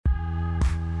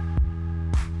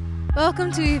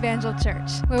Welcome to Evangel Church,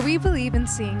 where we believe in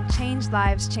seeing changed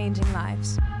lives changing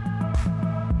lives.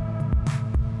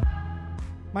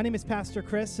 My name is Pastor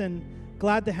Chris, and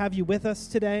glad to have you with us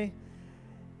today.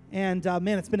 And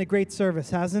man, it's been a great service,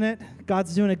 hasn't it?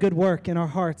 God's doing a good work in our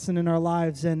hearts and in our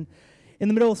lives. And in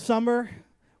the middle of summer,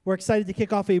 we're excited to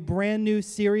kick off a brand new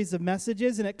series of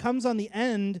messages, and it comes on the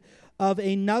end of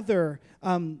another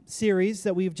series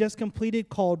that we've just completed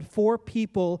called For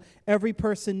People Every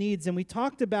Person Needs. And we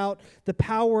talked about the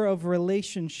power of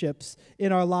relationships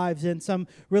in our lives and some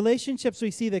relationships we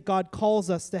see that God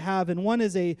calls us to have. And one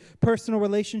is a personal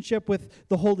relationship with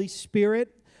the Holy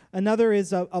Spirit. Another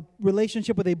is a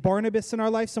relationship with a Barnabas in our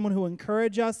life, someone who will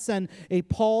encourage us, and a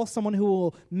Paul, someone who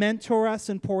will mentor us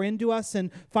and pour into us,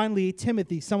 and finally a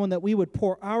Timothy, someone that we would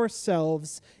pour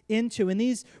ourselves into. And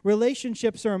these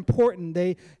relationships are important.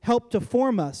 They help to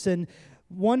form us. And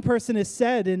one person has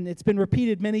said, and it's been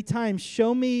repeated many times,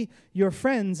 show me your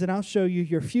friends and I'll show you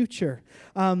your future.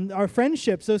 Our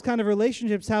friendships, those kind of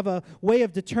relationships, have a way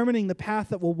of determining the path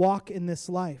that we'll walk in this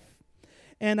life.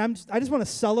 And I just want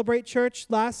to celebrate, church.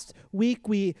 Last week,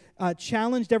 we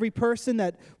challenged every person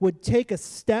that would take a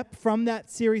step from that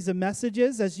series of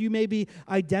messages as you may be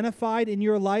identified in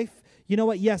your life. You know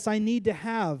what? Yes, I need to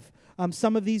have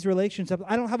some of these relationships.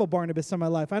 I don't have a Barnabas in my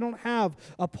life. I don't have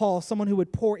a Paul, someone who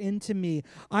would pour into me.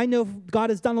 I know God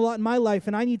has done a lot in my life,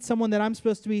 and I need someone that I'm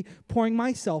supposed to be pouring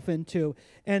myself into.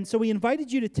 And so we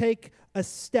invited you to take a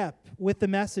step with the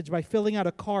message by filling out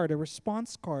a card, a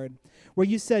response card, where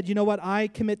you said, you know what, I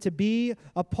commit to be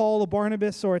a Paul, a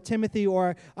Barnabas, or a Timothy,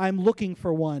 or I'm looking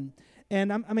for one.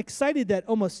 And I'm excited that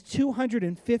almost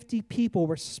 250 people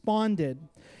responded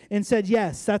and said,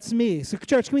 yes, that's me. So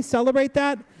church, can we celebrate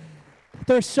that?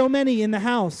 There's so many in the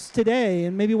house today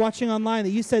and maybe watching online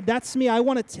that you said, that's me. I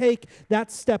want to take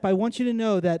that step. I want you to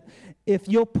know that if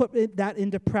you'll put that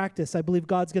into practice, I believe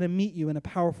God's going to meet you in a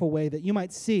powerful way that you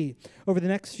might see over the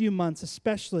next few months,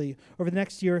 especially over the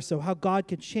next year or so, how God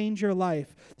could change your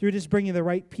life through just bringing the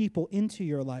right people into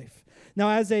your life.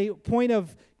 Now, as a point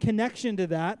of connection to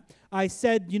that, I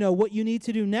said, you know, what you need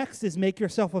to do next is make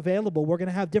yourself available. We're going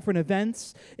to have different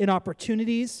events and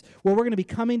opportunities where we're going to be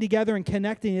coming together and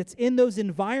connecting. It's in those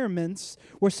environments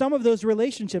where some of those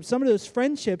relationships, some of those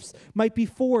friendships might be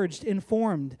forged and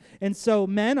formed. And so,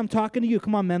 men, I'm talking to you.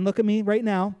 Come on, men, look at me right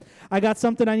now. I got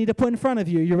something I need to put in front of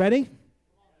you. You ready?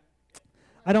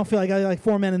 I don't feel like I got like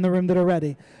 4 men in the room that are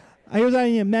ready. Here's what I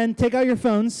need. Men, take out your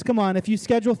phones. Come on. If you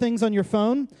schedule things on your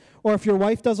phone, or if your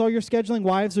wife does all your scheduling,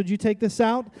 wives, would you take this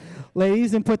out?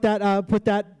 Ladies, and put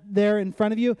that there in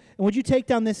front of you. And would you take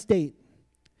down this date?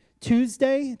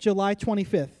 Tuesday, July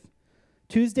 25th.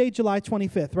 Tuesday, July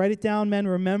 25th. Write it down, men.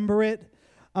 Remember it.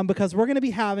 Because we're going to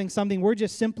be having something we're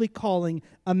just simply calling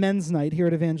a men's night here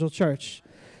at Evangel Church.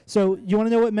 So you want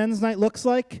to know what men's night looks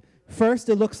like? First,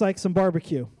 it looks like some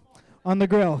barbecue on the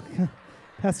grill.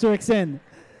 Pastor Rick's in.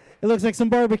 It looks like some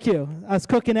barbecue, us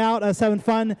cooking out, us having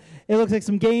fun. It looks like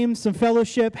some games, some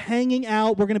fellowship, hanging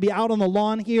out. We're going to be out on the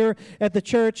lawn here at the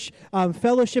church,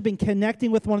 fellowshipping,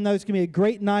 connecting with one another. It's going to be a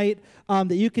great night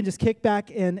that you can just kick back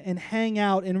and hang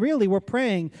out. And really, we're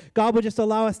praying God would just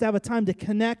allow us to have a time to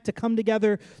connect, to come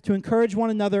together, to encourage one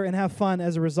another, and have fun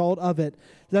as a result of it.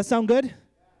 Does that sound good?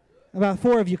 About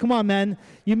 4 of you. Come on, men.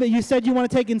 You said you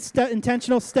want to take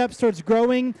intentional steps towards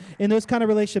growing in those kind of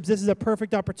relationships. This is a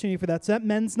perfect opportunity for that. So that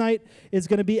men's night is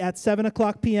going to be at 7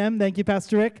 o'clock p.m. Thank you,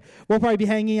 Pastor Rick. We'll probably be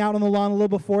hanging out on the lawn a little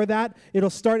before that. It'll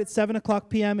start at 7 o'clock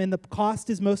p.m., and the cost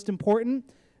is most important.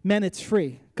 Men, it's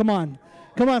free. Come on.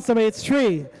 Come on, somebody. It's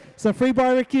free. Some free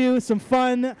barbecue, some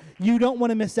fun. You don't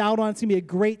want to miss out on it. It's going to be a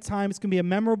great time. It's going to be a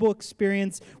memorable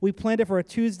experience. We planned it for a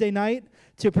Tuesday night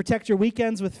to protect your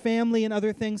weekends with family and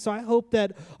other things. So I hope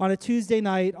that on a Tuesday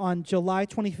night on July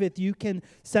 25th, you can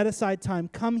set aside time,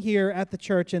 come here at the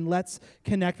church, and let's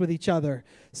connect with each other.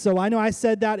 So I know I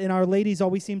said that, and our ladies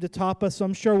always seem to top us, so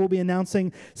I'm sure we'll be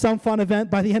announcing some fun event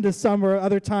by the end of summer or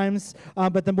other times.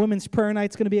 But the women's prayer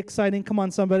night's going to be exciting. Come on,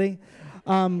 somebody.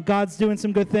 God's doing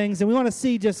some good things, and we want to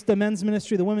see just the men's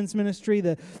ministry, the women's ministry,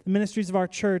 the ministries of our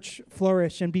church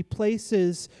flourish and be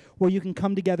places where you can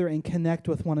come together and connect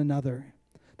with one another.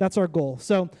 That's our goal.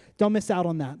 So don't miss out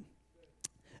on that.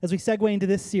 As we segue into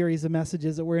this series of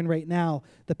messages that we're in right now,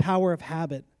 the power of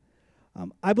habit.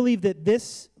 I believe that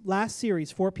this last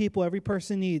series, For People Every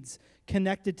Person Needs,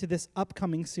 connected to this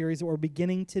upcoming series that we're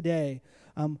beginning today,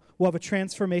 will have a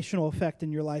transformational effect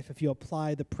in your life if you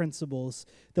apply the principles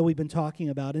that we've been talking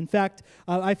about. In fact,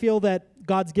 I feel that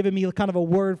God's given me kind of a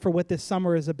word for what this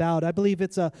summer is about. I believe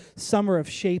it's a summer of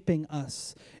shaping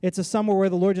us. It's a summer where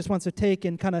the Lord just wants to take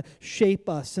and kind of shape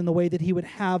us in the way that He would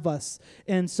have us.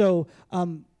 And so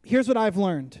here's what I've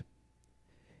learned.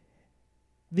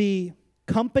 the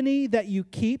company that you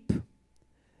keep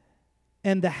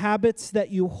and the habits that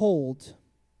you hold,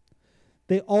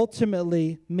 they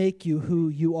ultimately make you who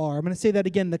you are. I'm going to say that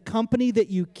again. The company that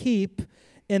you keep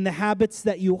and the habits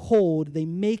that you hold, they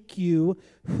make you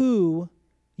who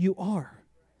you are.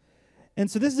 And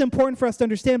so this is important for us to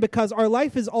understand because our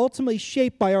life is ultimately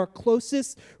shaped by our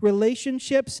closest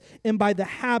relationships and by the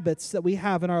habits that we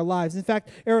have in our lives. In fact,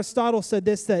 Aristotle said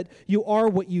this, that you are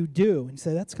what you do. And you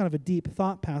say, that's kind of a deep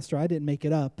thought, Pastor. I didn't make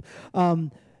it up.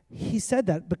 He said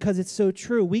that because it's so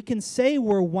true. We can say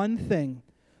we're one thing,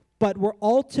 but we're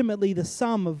ultimately the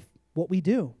sum of what we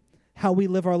do, how we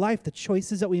live our life, the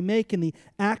choices that we make, and the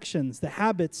actions, the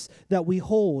habits that we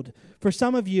hold. For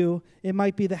some of you, it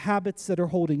might be the habits that are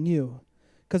holding you,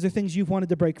 because they're things you've wanted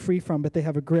to break free from, but they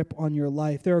have a grip on your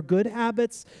life. There are good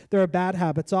habits, there are bad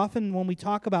habits. Often when we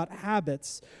talk about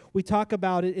habits, we talk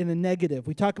about it in a negative.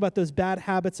 We talk about those bad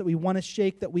habits that we want to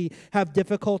shake, that we have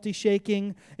difficulty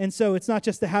shaking. And so it's not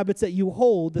just the habits that you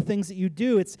hold, the things that you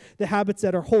do, it's the habits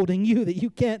that are holding you that you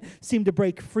can't seem to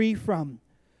break free from.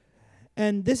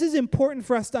 And this is important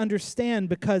for us to understand,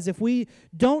 because if we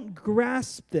don't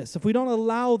grasp this, if we don't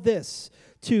allow this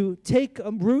to take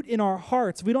root in our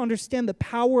hearts, if we don't understand the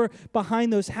power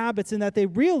behind those habits and that they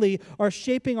really are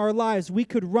shaping our lives, we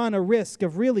could run a risk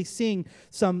of really seeing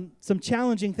some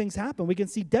challenging things happen. We can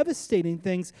see devastating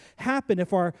things happen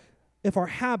if our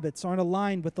habits aren't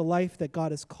aligned with the life that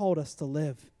God has called us to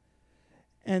live.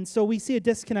 And so we see a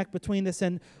disconnect between this,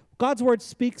 and God's word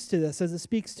speaks to this as it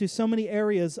speaks to so many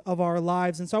areas of our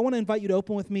lives. And so I want to invite you to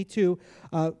open with me to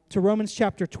Romans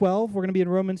chapter 12. We're going to be in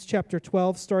Romans chapter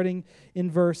 12, starting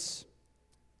in verse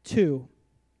 2.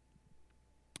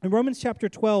 In Romans chapter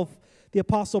 12, the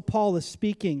Apostle Paul is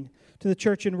speaking to the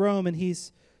church in Rome, and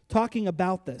he's talking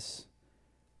about this.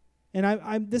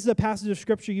 And this is a passage of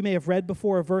Scripture you may have read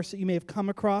before, a verse that you may have come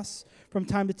across from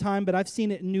time to time, but I've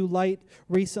seen it in new light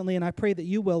recently, and I pray that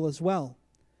you will as well.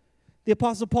 The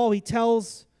Apostle Paul, he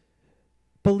tells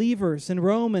believers in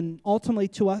Rome and ultimately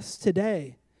to us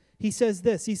today, he says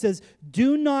this, he says,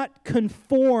 do not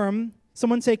conform,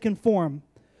 someone say conform,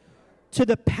 to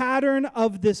the pattern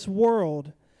of this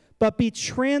world, but be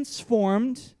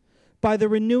transformed by the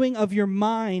renewing of your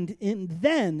mind, and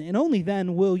then, and only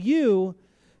then, will you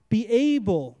be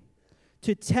able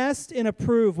to test and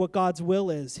approve what God's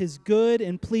will is, his good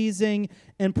and pleasing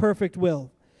and perfect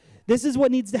will. This is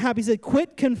what needs to happen. He said,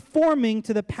 quit conforming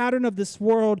to the pattern of this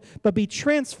world, but be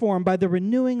transformed by the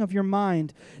renewing of your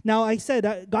mind. Now, I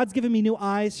said, God's given me new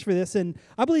eyes for this, and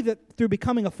I believe that through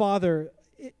becoming a father,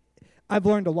 I've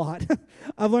learned a lot.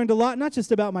 I've learned a lot, not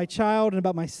just about my child and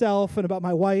about myself and about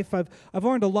my wife. I've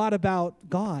learned a lot about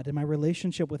God and my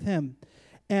relationship with him.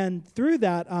 And through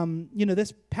that,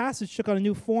 this passage took on a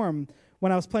new form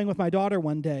when I was playing with my daughter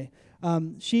one day.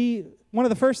 One of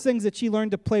the first things that she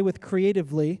learned to play with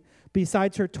creatively,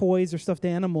 besides her toys or stuffed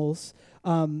animals,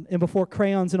 and before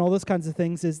crayons and all those kinds of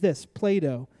things, is this,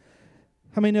 Play-Doh.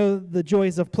 How many know the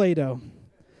joys of Play-Doh?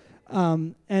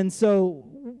 And so,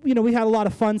 we had a lot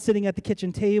of fun sitting at the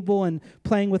kitchen table and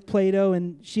playing with Play-Doh,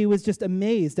 and she was just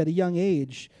amazed at a young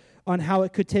age on how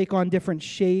it could take on different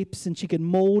shapes, and she could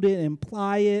mold it and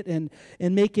ply it and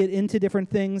make it into different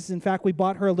things. In fact, we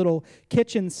bought her a little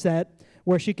kitchen set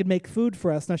where she could make food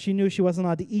for us. Now, she knew she wasn't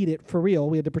allowed to eat it for real.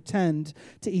 We had to pretend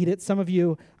to eat it. Some of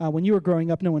you, when you were growing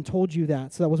up, no one told you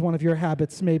that. So that was one of your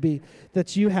habits maybe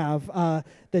that you have,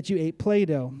 that you ate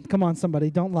Play-Doh. Come on, somebody,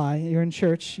 don't lie. You're in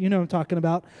church. You know what I'm talking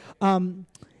about.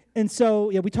 And so,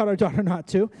 we taught our daughter not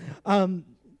to.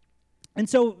 And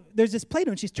so there's this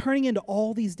Play-Doh, and she's turning into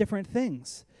all these different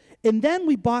things. And then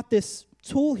we bought this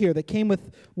tool here that came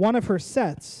with one of her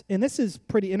sets. And this is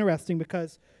pretty interesting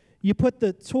because you put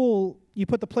the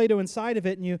Play-Doh inside of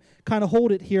it, and you kind of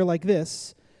hold it here like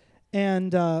this.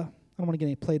 And I don't want to get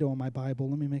any Play-Doh on my Bible.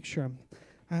 Let me make sure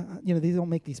they don't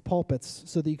make these pulpits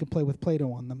so that you can play with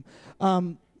Play-Doh on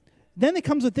them. Then it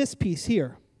comes with this piece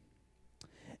here.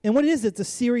 And what it is, it's a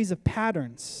series of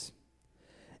patterns.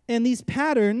 And these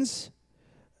patterns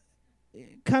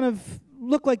kind of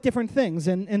look like different things.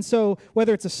 And so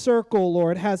whether it's a circle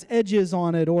or it has edges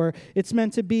on it or it's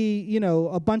meant to be,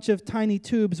 a bunch of tiny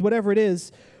tubes, whatever it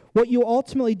is, what you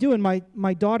ultimately do, and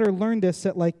my daughter learned this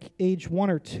at like age 1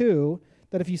 or 2,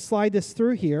 that if you slide this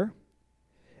through here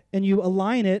and you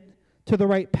align it to the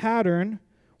right pattern,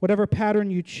 whatever pattern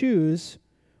you choose,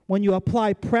 when you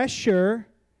apply pressure,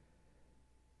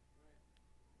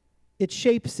 it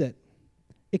shapes it.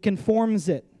 It conforms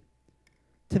it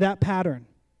to that pattern.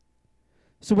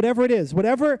 So whatever it is,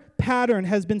 whatever pattern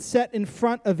has been set in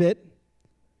front of it,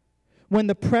 when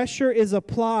the pressure is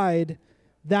applied,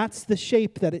 that's the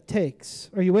shape that it takes.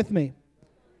 Are you with me?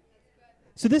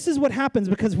 So this is what happens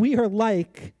because we are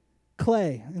like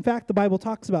clay. In fact, the Bible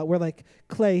talks about we're like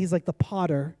clay. He's like the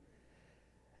potter.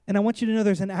 And I want you to know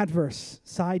there's an adverse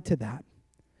side to that.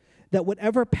 That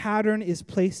whatever pattern is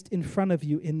placed in front of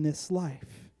you in this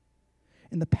life,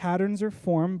 and the patterns are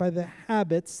formed by the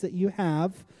habits that you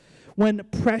have, when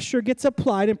pressure gets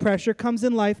applied and pressure comes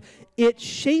in life, it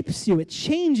shapes you, it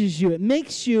changes you, it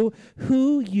makes you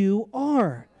who you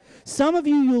are. Some of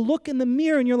you look in the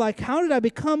mirror and you're like, how did I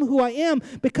become who I am?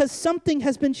 Because something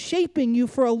has been shaping you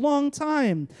for a long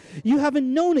time. You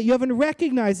haven't known it, you haven't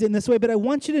recognized it in this way, but I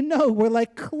want you to know we're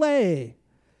like clay.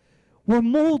 We're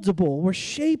moldable, we're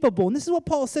shapeable. And this is what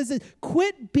Paul says, is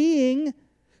quit being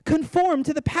conformed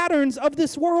to the patterns of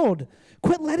this world.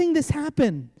 Quit letting this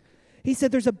happen. He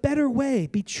said there's a better way.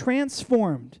 Be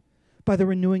transformed by the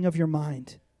renewing of your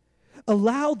mind.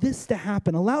 Allow this to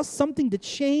happen. Allow something to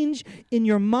change in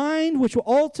your mind, which will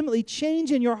ultimately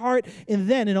change in your heart. And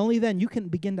then, and only then, you can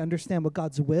begin to understand what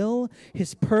God's will,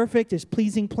 His perfect, His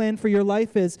pleasing plan for your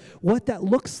life is, what that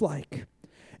looks like.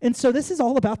 And so this is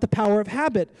all about the power of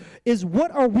habit, is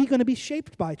what are we going to be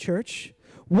shaped by, church?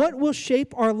 What will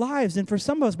shape our lives? And for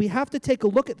some of us, we have to take a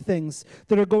look at things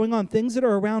that are going on, things that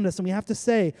are around us, and we have to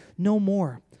say, no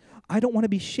more. I don't want to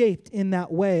be shaped in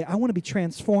that way. I want to be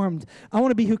transformed. I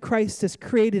want to be who Christ has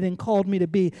created and called me to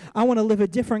be. I want to live a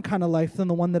different kind of life than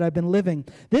the one that I've been living.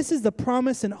 This is the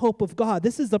promise and hope of God.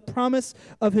 This is the promise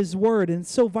of His Word, and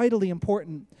it's so vitally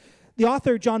important. The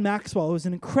author, John Maxwell, who is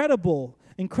an incredible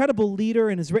leader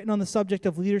and has written on the subject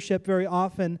of leadership very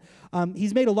often,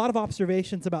 he's made a lot of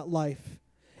observations about life.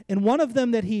 And one of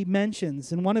them that he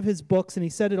mentions in one of his books, and he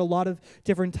said it a lot of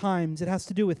different times, it has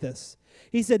to do with this.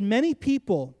 He said, many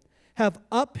people have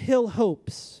uphill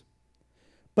hopes,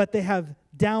 but they have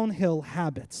downhill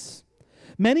habits.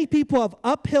 Many people have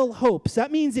uphill hopes. That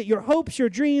means that your hopes, your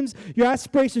dreams, your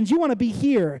aspirations, you want to be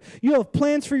here. You have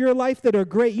plans for your life that are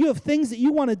great. You have things that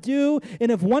you want to do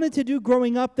and have wanted to do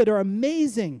growing up that are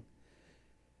amazing.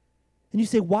 And you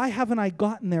say, why haven't I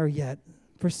gotten there yet?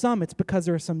 For some, it's because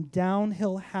there are some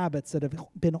downhill habits that have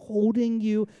been holding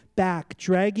you back,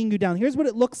 dragging you down. Here's what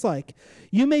it looks like.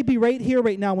 You may be right here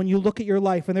right now when you look at your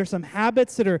life, and there's some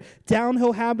habits that are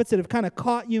downhill habits that have kind of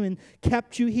caught you and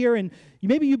kept you here. And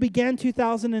maybe you began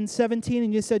 2017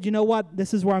 and you said, you know what,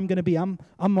 this is where I'm going to be. I'm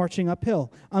marching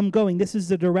uphill. I'm going. This is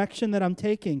the direction that I'm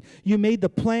taking. You made the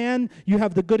plan. You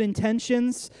have the good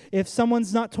intentions. If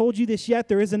someone's not told you this yet,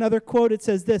 there is another quote. It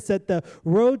says this, that the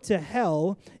road to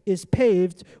hell is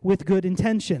paved with good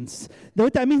intentions. Now,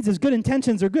 what that means is good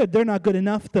intentions are good. They're not good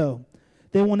enough, though.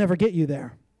 They will never get you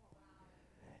there.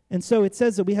 And so it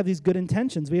says that we have these good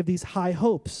intentions. We have these high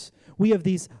hopes. We have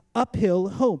these uphill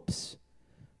hopes.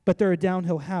 But there are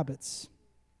downhill habits.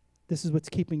 This is what's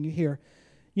keeping you here.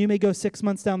 You may go 6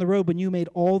 months down the road when you made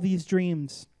all these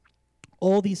dreams,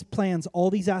 all these plans, all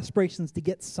these aspirations to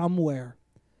get somewhere.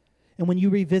 And when you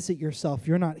revisit yourself,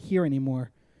 you're not here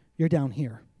anymore. You're down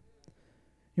here.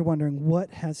 You're wondering,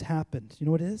 what has happened? You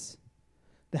know what it is?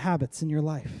 The habits in your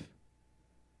life.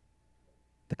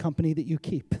 The company that you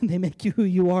keep. They make you who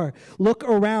you are. Look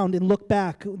around and look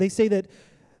back. They say that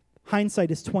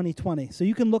hindsight is 20/20. So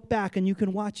you can look back and you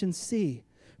can watch and see.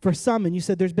 For some, and you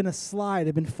said, there's been a slide.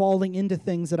 I've been falling into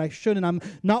things that I shouldn't. I'm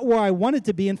not where I wanted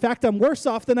to be. In fact, I'm worse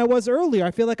off than I was earlier.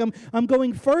 I feel like I'm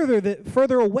going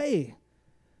further away.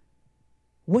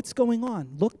 What's going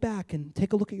on? Look back and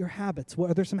take a look at your habits.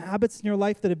 Are there some habits in your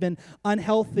life that have been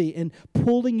unhealthy and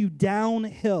pulling you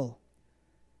downhill?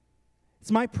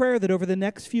 It's my prayer that over the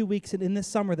next few weeks and in this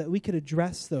summer that we could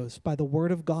address those by the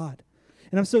Word of God.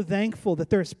 And I'm so thankful that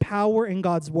there's power in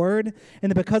God's Word, and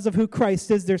that because of who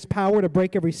Christ is, there's power to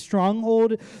break every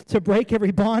stronghold, to break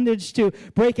every bondage, to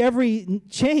break every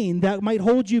chain that might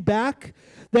hold you back,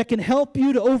 that can help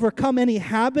you to overcome any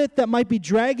habit that might be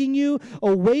dragging you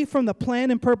away from the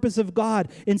plan and purpose of God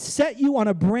and set you on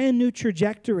a brand new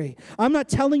trajectory. I'm not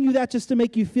telling you that just to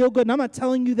make you feel good, and I'm not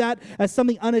telling you that as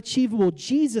something unachievable.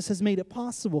 Jesus has made it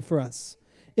possible for us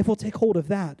if we'll take hold of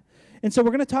that. And so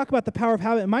we're going to talk about the power of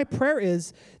habit. And my prayer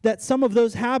is that some of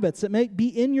those habits that might be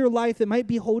in your life that might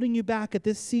be holding you back at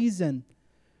this season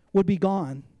would be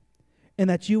gone, and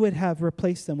that you would have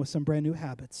replaced them with some brand new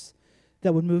habits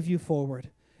that would move you forward.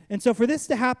 And so for this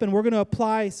to happen, we're going to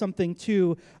apply something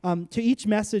to each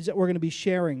message that we're going to be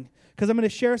sharing. Because I'm going to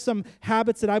share some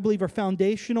habits that I believe are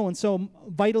foundational and so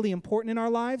vitally important in our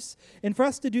lives. And for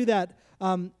us to do that,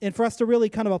 and for us to really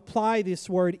kind of apply this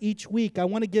word each week, I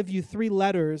want to give you 3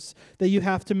 letters that you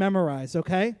have to memorize,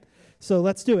 okay? So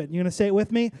let's do it. You're going to say it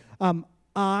with me?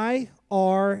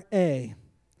 I-R-A.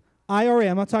 I-R-A.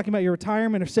 I'm not talking about your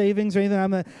retirement or savings or anything.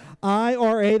 I'm a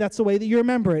I-R-A. That's the way that you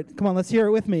remember it. Come on, let's hear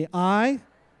it with me. I-R-A.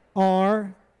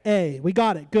 R-A. We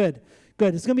got it. Good.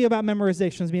 Good. It's going to be about memorization.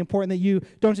 It's going to be important that you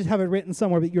don't just have it written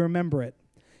somewhere, but you remember it.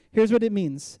 Here's what it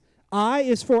means. I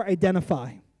is for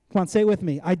identify. Come on, say it with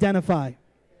me. Identify.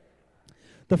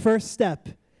 The first step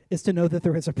is to know that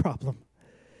there is a problem.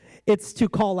 It's to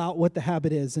call out what the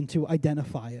habit is and to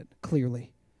identify it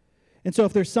clearly. And so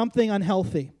if there's something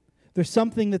unhealthy, there's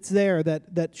something that's there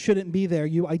that shouldn't be there,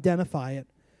 you identify it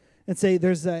and say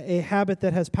there's a habit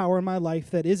that has power in my life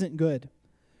that isn't good,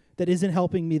 that isn't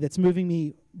helping me, that's moving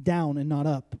me down and not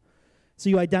up. So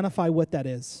you identify what that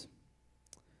is.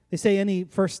 They say any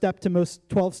first step to most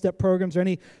 12-step programs or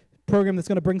any program that's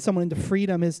going to bring someone into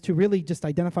freedom is to really just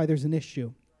identify there's an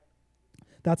issue.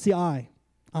 That's the I.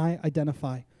 I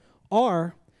identify.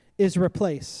 R is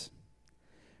replace.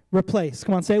 Replace.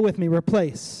 Come on, say it with me.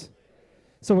 Replace.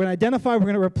 So we're going to identify, we're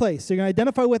going to replace. So you're going to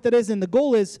identify what that is, and the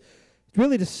goal is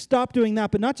really to stop doing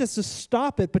that, but not just to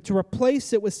stop it, but to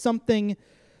replace it with something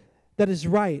that is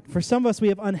right. For some of us, we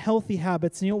have unhealthy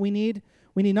habits, and you know what we need?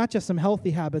 We need not just some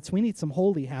healthy habits, we need some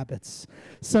holy habits.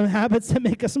 Some habits that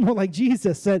make us more like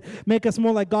Jesus, that make us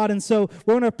more like God. And so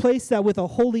we're going to replace that with a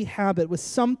holy habit, with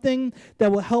something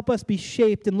that will help us be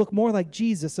shaped and look more like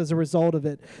Jesus as a result of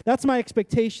it. That's my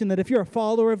expectation, that if you're a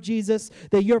follower of Jesus,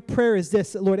 that your prayer is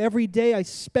this: Lord, every day I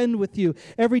spend with you,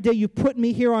 every day you put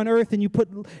me here on earth and you put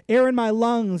air in my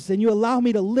lungs and you allow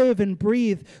me to live and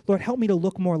breathe, Lord, help me to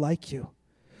look more like you.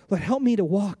 Lord, help me to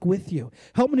walk with you.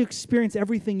 Help me to experience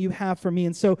everything you have for me.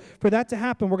 And so for that to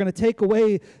happen, we're going to take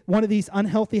away one of these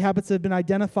unhealthy habits that have been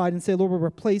identified and say, Lord, we're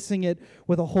replacing it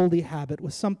with a holy habit,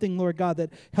 with something, Lord God,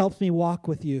 that helps me walk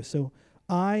with you. So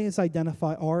I is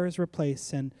identify, R is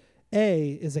replace, and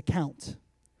A is account.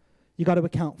 You got to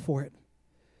account for it.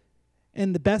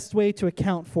 And the best way to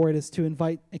account for it is to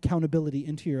invite accountability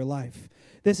into your life.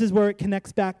 This is where it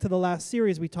connects back to the last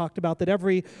series we talked about, that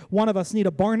every one of us need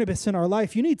a Barnabas in our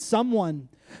life. You need someone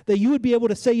that you would be able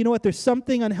to say, you know what, there's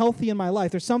something unhealthy in my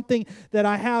life. There's something that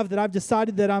I have that I've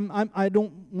decided that I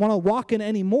don't want to walk in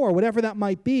anymore, whatever that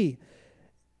might be.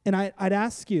 And I'd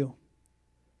ask you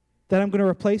that I'm going to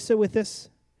replace it with this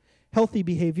healthy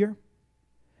behavior.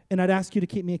 And I'd ask you to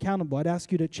keep me accountable. I'd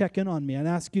ask you to check in on me. I'd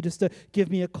ask you just to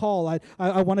give me a call.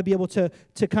 I want to be able to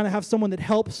kind of have someone that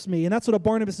helps me. And that's what a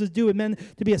Barnabas is doing, meant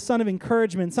to be a son of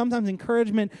encouragement. Sometimes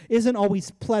encouragement isn't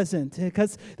always pleasant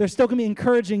because they're still going to be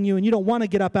encouraging you, and you don't want to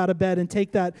get up out of bed and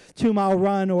take that 2-mile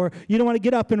run, or you don't want to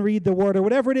get up and read the word, or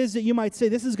whatever it is that you might say,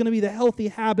 this is going to be the healthy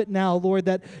habit now, Lord,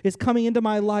 that is coming into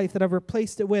my life that I've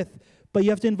replaced it with. But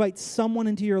you have to invite someone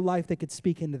into your life that could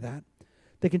speak into that.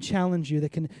 That can challenge you,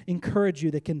 that can encourage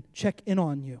you, that can check in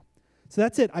on you. So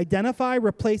that's it. Identify,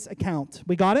 replace, account.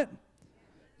 We got it?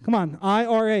 Come on.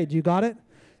 IRA. Do you got it?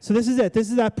 So this is it.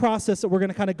 This is that process that we're going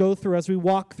to kind of go through as we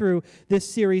walk through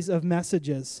this series of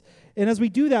messages. And as we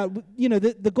do that, you know,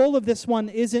 the goal of this one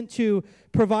isn't to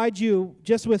provide you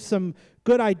just with some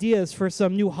good ideas for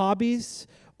some new hobbies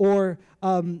or,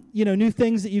 new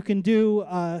things that you can do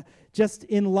just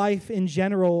in life in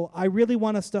general. I really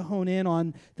want us to hone in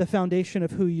on the foundation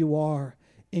of who you are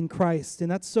in Christ.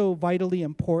 And that's so vitally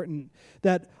important,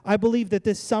 that I believe that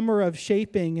this summer of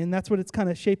shaping, and that's what it's kind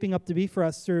of shaping up to be for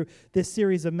us through this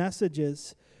series of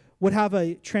messages, would have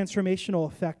a transformational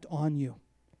effect on you.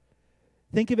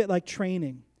 Think of it like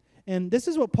training. And this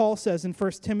is what Paul says in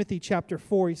 1 Timothy chapter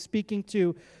 4. He's speaking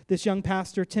to this young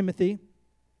pastor, Timothy.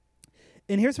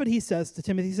 And here's what he says to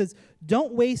Timothy. He says,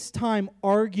 don't waste time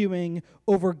arguing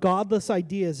over godless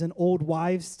ideas and old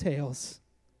wives' tales.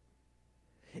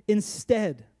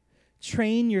 Instead,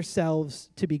 train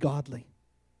yourselves to be godly.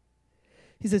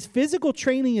 He says, physical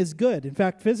training is good. In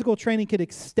fact, physical training could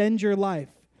extend your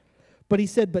life. But he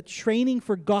said, but training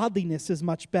for godliness is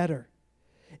much better.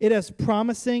 It has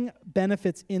promising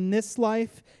benefits in this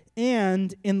life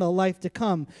and in the life to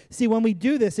come. See, when we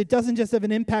do this, it doesn't just have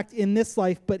an impact in this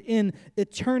life, but in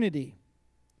eternity.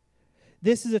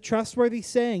 This is a trustworthy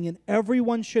saying, and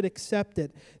everyone should accept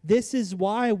it. This is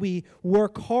why we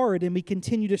work hard and we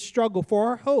continue to struggle, for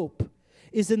our hope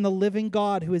is in the living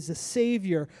God, who is the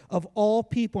Savior of all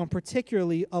people, and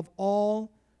particularly of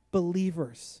all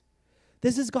believers.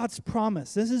 This is God's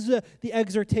promise. This is the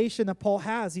exhortation that Paul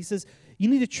has. He says, you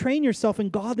need to train yourself in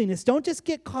godliness. Don't just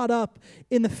get caught up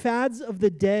in the fads of the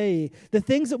day, the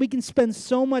things that we can spend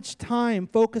so much time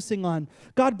focusing on.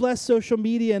 God bless social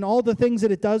media and all the things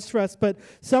that it does for us, but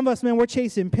some of us, man, we're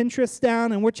chasing Pinterest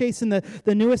down, and we're chasing the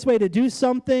newest way to do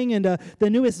something, and the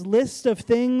newest list of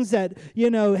things that,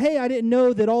 hey, I didn't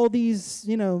know that all these,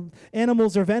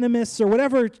 animals are venomous, or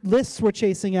whatever lists we're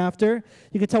chasing after.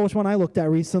 You can tell which one I looked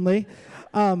at recently.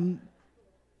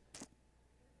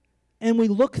 And we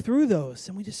look through those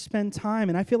and we just spend time.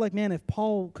 And I feel like, man, if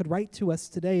Paul could write to us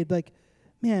today, like,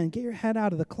 man, get your head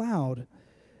out of the cloud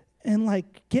and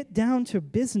like get down to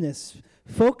business,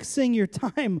 focusing your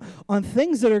time on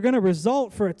things that are going to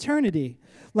result for eternity.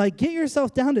 Like, get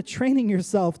yourself down to training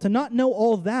yourself to not know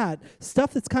all that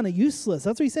stuff that's kind of useless.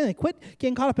 That's what he's saying. Like, quit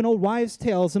getting caught up in old wives'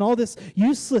 tales and all this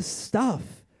useless stuff.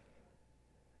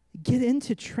 Get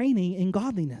into training in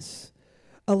godliness.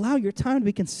 Allow your time to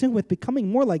be consumed with becoming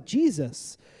more like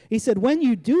Jesus. He said, when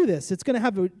you do this, it's going to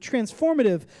have a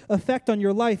transformative effect on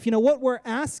your life. You know, what we're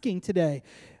asking today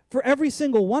for every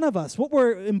single one of us, what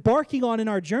we're embarking on in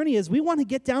our journey is we want to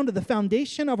get down to the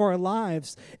foundation of our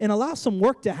lives and allow some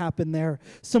work to happen there,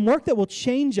 some work that will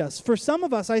change us. For some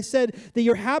of us, I said that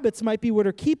your habits might be what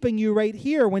are keeping you right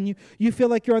here when you feel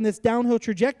like you're on this downhill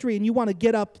trajectory and you want to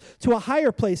get up to a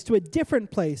higher place, to a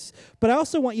different place. But I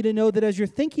also want you to know that as you're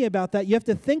thinking about that, you have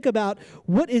to think about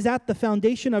what is at the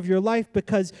foundation of your life,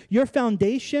 because your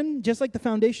foundation, just like the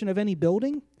foundation of any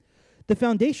building, the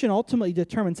foundation ultimately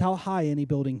determines how high any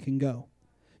building can go.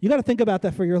 You got to think about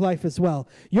that for your life as well.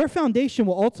 Your foundation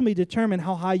will ultimately determine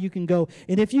how high you can go.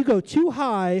 And if you go too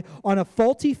high on a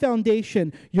faulty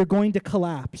foundation, you're going to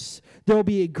collapse. There will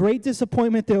be a great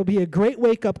disappointment. There will be a great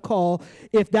wake-up call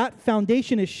if that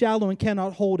foundation is shallow and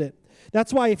cannot hold it.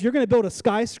 That's why if you're going to build a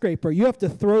skyscraper, you have to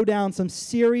throw down some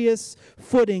serious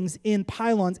footings in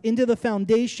pylons into the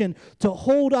foundation to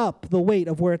hold up the weight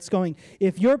of where it's going.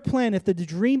 If your plan, if the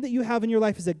dream that you have in your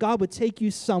life is that God would take you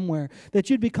somewhere, that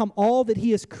you'd become all that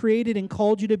he has created and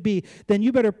called you to be, then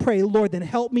you better pray, Lord, then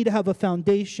help me to have a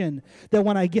foundation that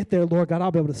when I get there, Lord God,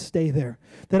 I'll be able to stay there,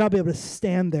 that I'll be able to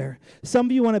stand there. Some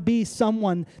of you want to be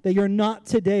someone that you're not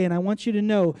today, and I want you to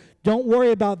know, don't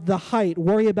worry about the height.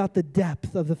 Worry about the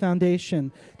depth of the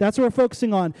foundation. That's what we're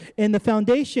focusing on. And the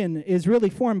foundation is really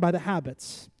formed by the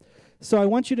habits. So I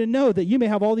want you to know that you may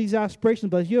have all these aspirations,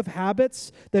 but if you have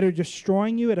habits that are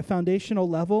destroying you at a foundational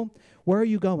level, where are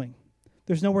you going?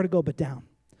 There's nowhere to go but down.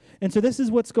 And so this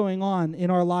is what's going on in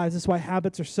our lives. This is why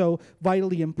habits are so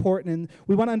vitally important. And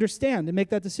we want to understand and make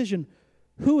that decision.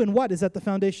 Who and what is at the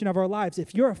foundation of our lives?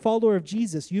 If you're a follower of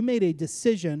Jesus, you made a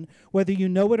decision, whether you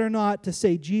know it or not, to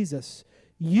say, Jesus,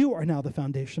 you are now the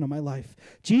foundation of my life.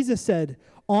 Jesus said,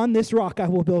 on this rock I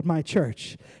will build my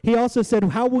church. He also said,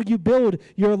 how will you build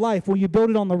your life? Will you build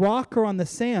it on the rock or on the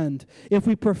sand? If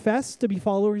we profess to be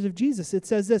followers of Jesus, it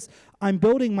says this, I'm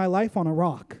building my life on a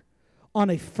rock,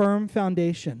 on a firm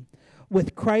foundation,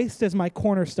 with Christ as my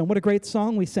cornerstone. What a great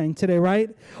song we sang today, right?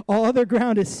 All other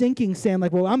ground is sinking sand.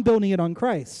 Like, well, I'm building it on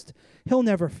Christ. He'll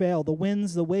never fail. The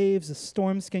winds, the waves, the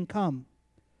storms can come,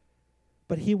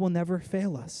 but he will never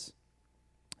fail us.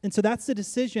 And so that's the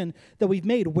decision that we've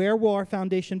made. Where will our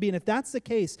foundation be? And if that's the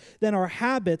case, then our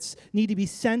habits need to be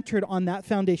centered on that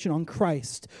foundation, on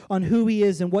Christ, on who he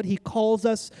is and what he calls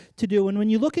us to do. And when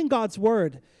you look in God's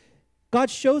word, God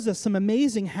shows us some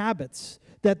amazing habits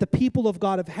that the people of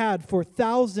God have had for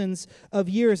thousands of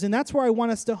years. And that's where I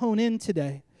want us to hone in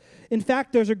today. In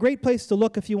fact, there's a great place to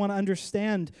look if you want to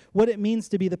understand what it means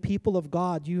to be the people of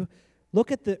God. You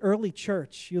look at the early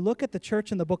church. You look at the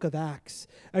church in the book of Acts,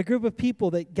 a group of people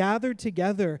that gathered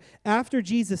together after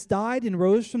Jesus died and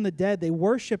rose from the dead. They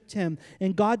worshiped him,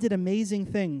 and God did amazing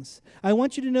things. I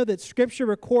want you to know that Scripture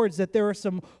records that there are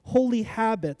some holy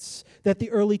habits that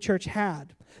the early church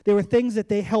had. There were things that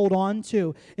they held on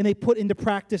to and they put into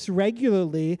practice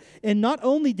regularly. And not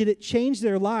only did it change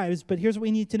their lives, but here's what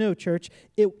we need to know, church.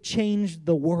 It changed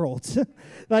the world.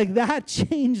 Like that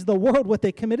changed the world, what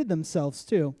they committed themselves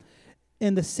to.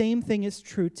 And the same thing is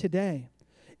true today.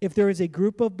 If there is a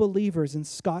group of believers in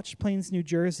Scotch Plains, New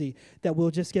Jersey, that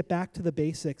will just get back to the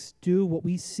basics, do what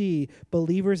we see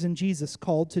believers in Jesus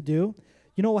called to do,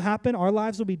 you know what will happen? Our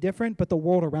lives will be different, but the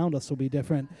world around us will be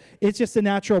different. It's just a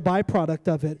natural byproduct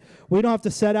of it. We don't have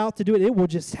to set out to do it. It will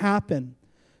just happen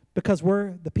because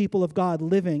we're the people of God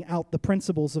living out the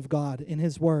principles of God in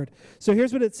his word. So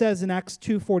here's what it says in Acts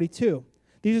 2:42.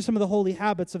 These are some of the holy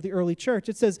habits of the early church.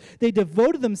 It says, they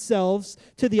devoted themselves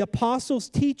to the apostles'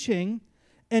 teaching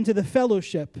and to the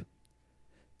fellowship,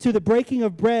 to the breaking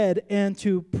of bread and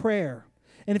to prayer.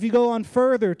 And if you go on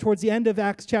further, towards the end of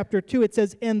Acts chapter 2, it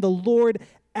says, and the Lord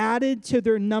added to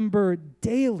their number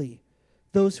daily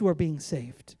those who are being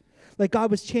saved. Like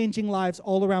God was changing lives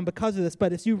all around because of this.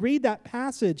 But as you read that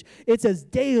passage, it says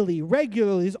daily,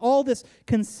 regularly, there's all this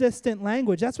consistent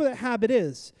language. That's what a habit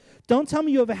is. Don't tell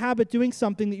me you have a habit doing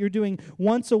something that you're doing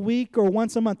once a week or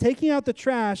once a month. Taking out the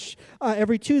trash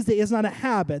every Tuesday is not a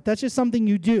habit. That's just something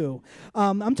you do.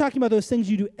 I'm talking about those things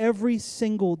you do every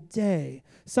single day.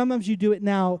 Sometimes you do it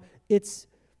now. It's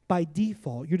by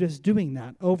default. You're just doing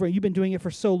that over. You've been doing it for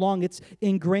so long, it's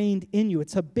ingrained in you.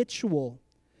 It's habitual.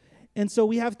 And so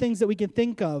we have things that we can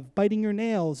think of, biting your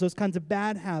nails, those kinds of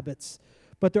bad habits.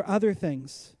 But there are other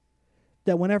things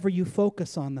that whenever you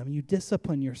focus on them, you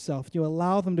discipline yourself, you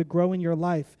allow them to grow in your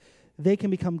life, they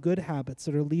can become good habits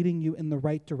that are leading you in the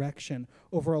right direction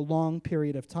over a long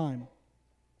period of time.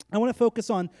 I want to focus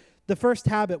on the first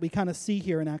habit we kind of see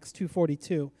here in Acts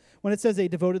 2:42, when it says they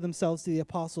devoted themselves to the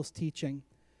apostles' teaching.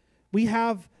 We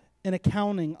have an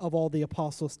accounting of all the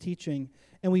apostles' teaching,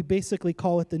 and we basically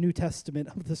call it the New Testament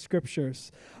of the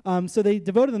Scriptures. So they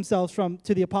devoted themselves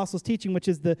to the apostles' teaching, which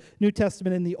is the New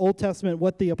Testament and the Old Testament,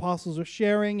 what the apostles are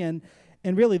sharing, and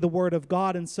really the Word of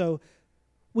God. And so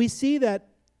we see that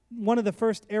one of the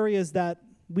first areas that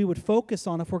we would focus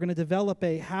on if we're going to develop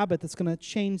a habit that's going to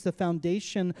change the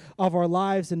foundation of our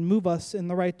lives and move us in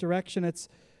the right direction, it's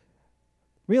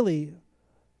really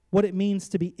what it means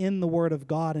to be in the Word of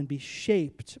God and be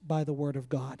shaped by the Word of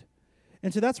God.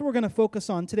 And so that's what we're going to focus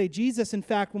on today. Jesus, in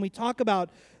fact, when we talk about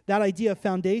that idea of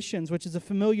foundations, which is a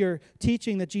familiar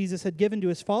teaching that Jesus had given to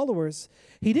his followers,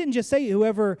 he didn't just say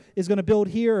whoever is going to build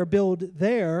here or build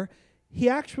there. He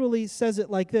actually says it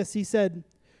like this. He said,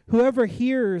 whoever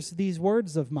hears these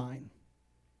words of mine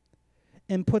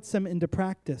and puts them into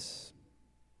practice,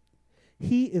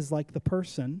 he is like the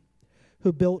person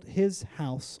who built his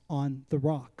house on the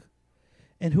rock.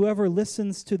 And whoever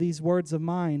listens to these words of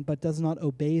mine but does not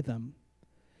obey them,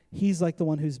 he's like the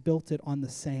one who's built it on the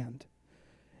sand.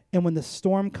 And when the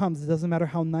storm comes, it doesn't matter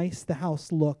how nice the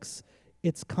house looks,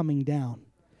 it's coming down.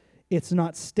 It's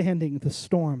not standing the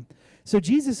storm. So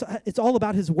Jesus, it's all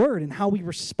about his word and how we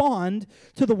respond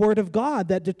to the word of God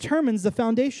that determines the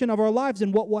foundation of our lives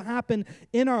and what will happen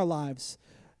in our lives.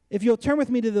 If you'll turn with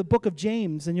me to the book of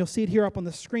James, and you'll see it here up on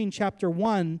the screen, chapter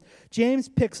 1, James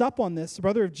picks up on this, the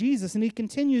brother of Jesus, and he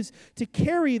continues to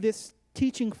carry this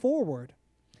teaching forward.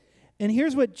 And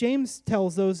here's what James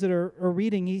tells those that are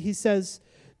reading. He says,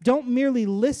 don't merely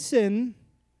listen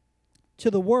to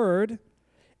the word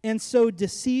and so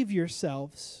deceive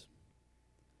yourselves.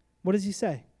 What does he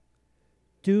say?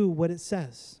 Do what it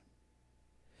says.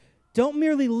 Don't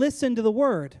merely listen to the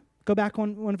word. Go back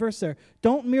one verse there.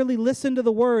 Don't merely listen to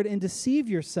the word and deceive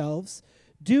yourselves.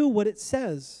 Do what it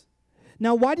says.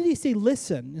 Now, why did he say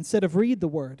listen instead of read the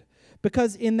word?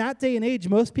 Because in that day and age,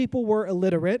 most people were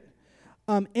illiterate,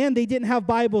 and they didn't have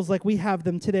Bibles like we have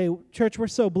them today. Church, we're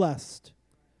so blessed.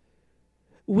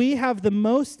 We have the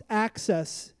most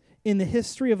access in the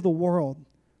history of the world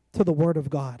to the Word of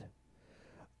God.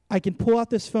 I can pull out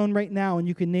this phone right now, and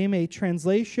you can name a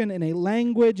translation and a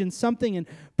language and something, and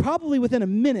probably within a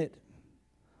minute,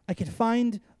 I could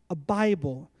find a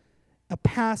Bible, a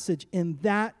passage in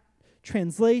that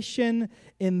translation,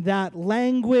 in that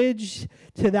language,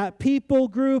 to that people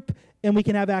group, and we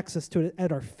can have access to it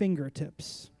at our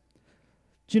fingertips.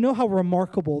 Do you know how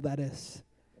remarkable that is?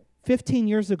 15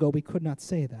 years ago, we could not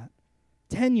say that.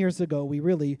 10 years ago, we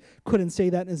really couldn't say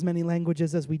that in as many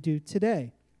languages as we do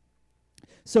today.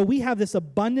 So we have this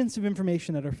abundance of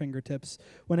information at our fingertips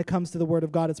when it comes to the Word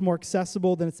of God. It's more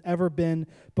accessible than it's ever been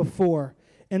before.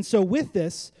 And so with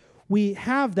this, we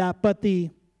have that, but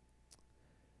the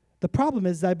problem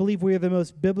is I believe we are the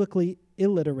most biblically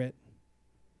illiterate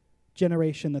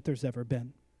generation that there's ever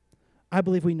been. I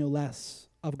believe we know less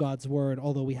of God's Word,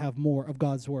 although we have more of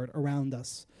God's Word around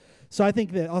us. So I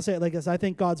think that, I'll say it like this, I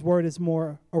think God's Word is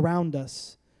more around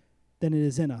us than it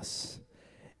is in us.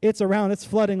 It's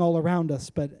flooding all around us,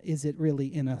 but is it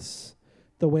really in us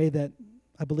the way that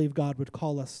I believe God would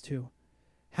call us to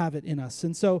have it in us?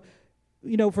 And so,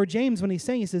 for James, when he's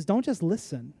saying, he says, don't just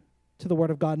listen to the Word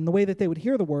of God. And the way that they would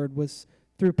hear the Word was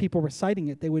through people reciting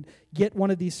it. They would get one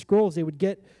of these scrolls. They would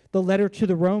get the letter to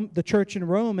the church in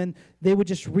Rome, and they would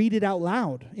just read it out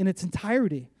loud in its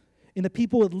entirety. And the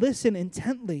people would listen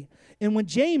intently. And when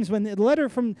the letter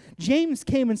from James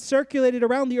came and circulated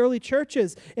around the early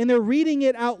churches, and they're reading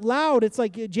it out loud, it's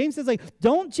like, James says,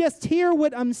 don't just hear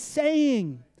what I'm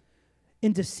saying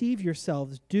and deceive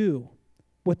yourselves. Do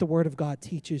what the Word of God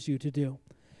teaches you to do.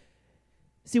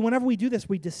 See, whenever we do this,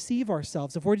 we deceive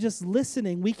ourselves. If we're just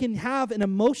listening, we can have an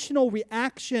emotional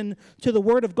reaction to the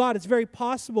Word of God. It's very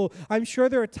possible. I'm sure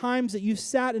there are times that you've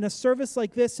sat in a service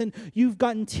like this and you've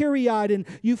gotten teary-eyed and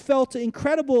you felt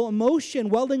incredible emotion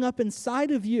welling up inside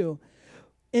of you.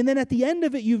 And then at the end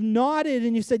of it, you've nodded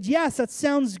and you said, yes, that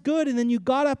sounds good. And then you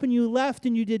got up and you left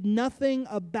and you did nothing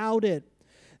about it.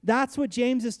 That's what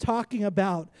James is talking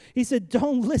about. He said,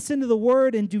 don't listen to the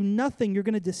word and do nothing. You're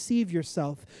going to deceive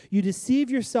yourself. You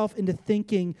deceive yourself into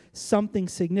thinking something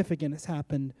significant has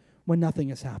happened when nothing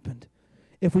has happened.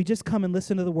 If we just come and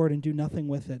listen to the word and do nothing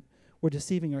with it, we're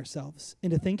deceiving ourselves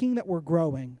into thinking that we're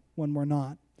growing when we're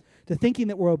not, to thinking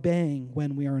that we're obeying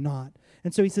when we are not.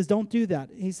 And so he says, don't do that.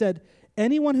 He said,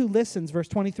 anyone who listens, verse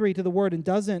 23, to the word and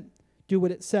doesn't do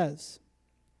what it says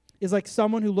is like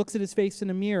someone who looks at his face in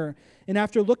a mirror and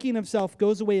after looking at himself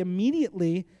goes away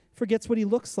immediately, forgets what he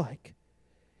looks like.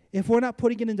 If we're not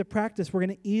putting it into practice, we're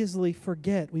going to easily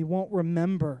forget. We won't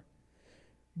remember.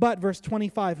 But verse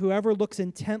 25, whoever looks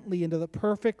intently into the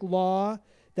perfect law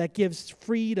that gives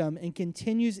freedom and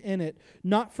continues in it,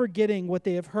 not forgetting what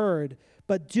they have heard,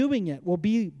 but doing it, will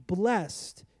be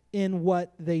blessed in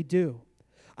what they do.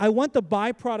 I want the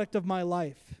byproduct of my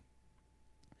life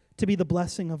to be the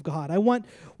blessing of God. I want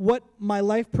what my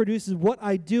life produces, what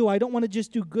I do. I don't want to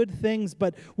just do good things,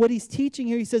 but what he's teaching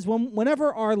here, he says,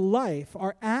 whenever our life,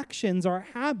 our actions, our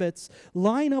habits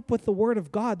line up with the word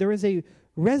of God, there is a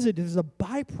residue, there's a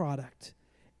byproduct.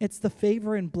 It's the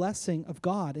favor and blessing of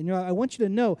God. And I want you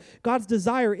to know, God's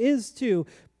desire is to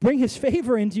bring his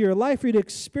favor into your life for you to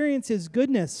experience his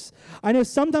goodness. I know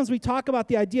sometimes we talk about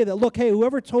the idea that, look, hey,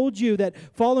 whoever told you that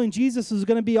following Jesus is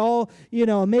going to be all,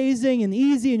 amazing and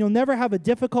easy and you'll never have a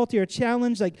difficulty or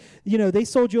challenge, they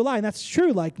sold you a lie. And that's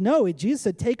true. No, Jesus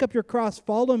said, take up your cross,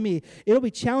 follow me. It'll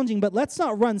be challenging, but let's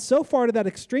not run so far to that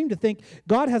extreme to think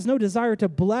God has no desire to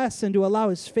bless and to allow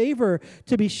his favor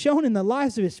to be shown in the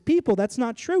lives of his people. That's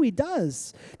not true. He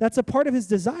does. That's a part of his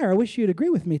desire. I wish you'd agree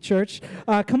with me, church.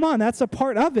 Come on, that's a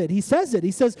part of it. He says it.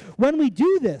 He says, when we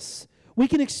do this, we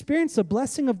can experience the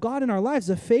blessing of God in our lives,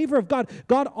 the favor of God.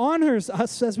 God honors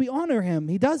us as we honor him.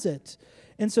 He does it.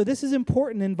 And so this is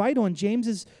important and vital. And James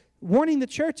is warning the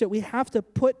church that we have to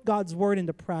put God's word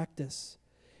into practice.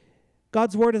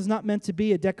 God's word is not meant to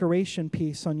be a decoration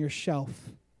piece on your shelf.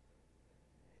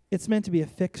 It's meant to be a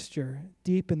fixture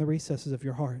deep in the recesses of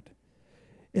your heart.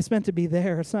 It's meant to be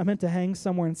there. It's not meant to hang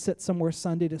somewhere and sit somewhere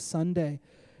Sunday to Sunday.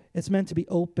 It's meant to be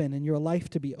open and your life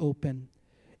to be open.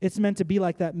 It's meant to be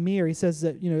like that mirror. He says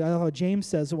that, how James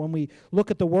says that when we look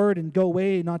at the word and go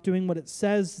away not doing what it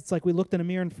says, it's like we looked in a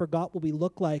mirror and forgot what we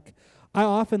look like. I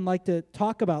often like to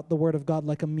talk about the word of God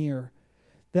like a mirror.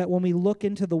 That when we look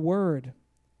into the word,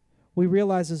 we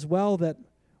realize as well that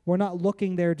we're not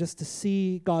looking there just to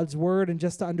see God's word and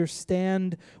just to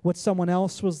understand what someone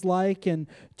else was like and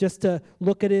just to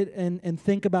look at it and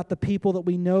think about the people that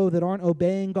we know that aren't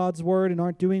obeying God's word and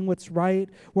aren't doing what's right.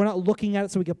 We're not looking at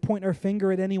it so we can point our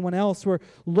finger at anyone else. We're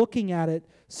looking at it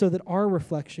so that our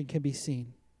reflection can be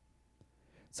seen.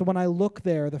 So when I look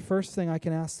there, the first thing I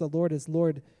can ask the Lord is,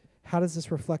 Lord, how does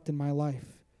this reflect in my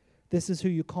life? This is who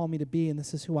you call me to be and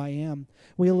this is who I am.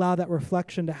 We allow that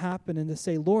reflection to happen and to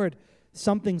say, Lord,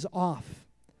 something's off.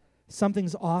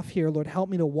 Something's off here. Lord, help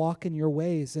me to walk in your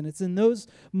ways. And it's in those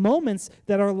moments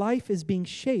that our life is being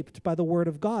shaped by the word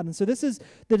of God. And so this is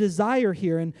the desire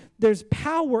here. And there's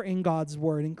power in God's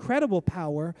word, incredible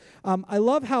power. I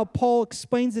love how Paul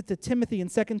explains it to Timothy in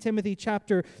 2 Timothy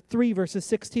chapter 3, verses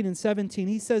 16 and 17.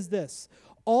 He says this,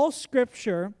 all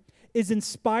scripture is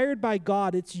inspired by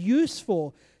God. It's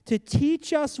useful to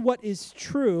teach us what is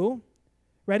true.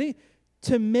 Ready?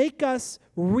 To make us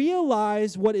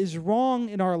realize what is wrong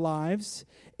in our lives,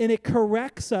 and it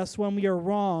corrects us when we are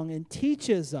wrong and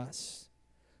teaches us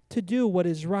to do what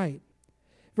is right.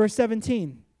 Verse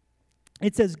 17,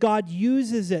 it says God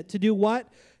uses it to do what?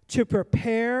 To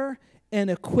prepare and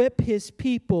equip his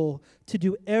people to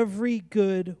do every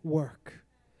good work.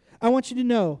 I want you to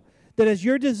know that as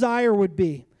your desire would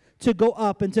be to go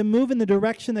up and to move in the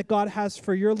direction that God has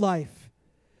for your life,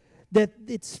 that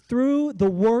it's through the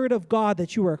word of God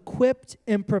that you are equipped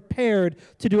and prepared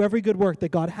to do every good work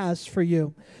that God has for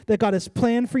you, that God has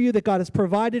planned for you, that God has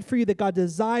provided for you, that God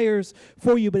desires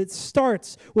for you. But it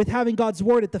starts with having God's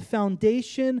word at the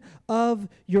foundation of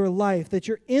your life, that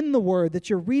you're in the word, that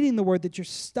you're reading the word, that you're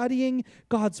studying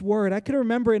God's word. I can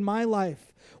remember in my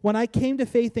life when I came to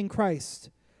faith in Christ,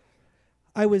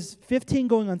 I was 15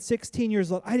 going on 16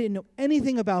 years old. I didn't know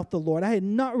anything about the Lord. I had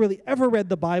not really ever read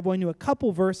the Bible. I knew a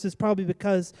couple verses, probably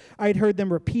because I had heard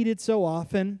them repeated so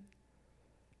often.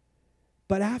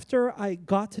 But after I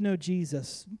got to know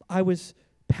Jesus, I was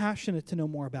passionate to know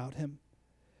more about him.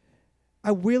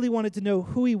 I really wanted to know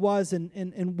who he was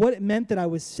and what it meant that I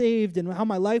was saved and how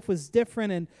my life was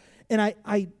different. And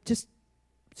I just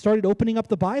started opening up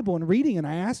the Bible and reading, and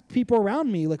I asked people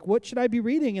around me, what should I be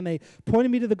reading? And they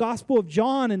pointed me to the Gospel of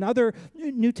John and other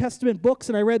New Testament books,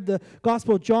 and I read the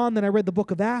Gospel of John, then I read the book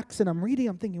of Acts, and I'm reading,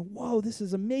 I'm thinking, whoa, this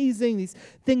is amazing. These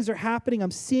things are happening. I'm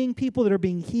seeing people that are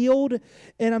being healed,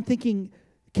 and I'm thinking,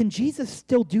 can Jesus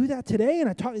still do that today?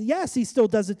 And yes, he still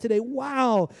does it today.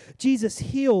 Wow, Jesus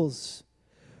heals.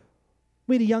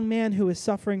 We had a young man who was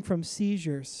suffering from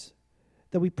seizures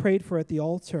that we prayed for at the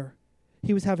altar.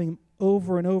 He was having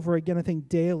over and over again, I think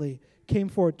daily. Came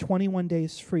forward 21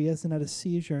 days free, hasn't had a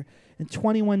seizure. In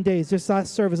 21 days, just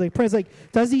last service, like praise, like,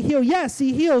 does he heal? Yes,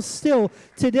 he heals still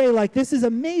today. Like, this is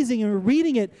amazing. And we're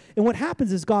reading it. And what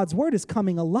happens is God's word is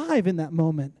coming alive in that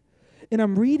moment. And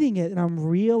I'm reading it and I'm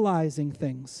realizing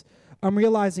things. I'm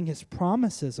realizing his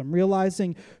promises. I'm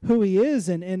realizing who he is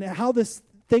and how this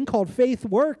thing called faith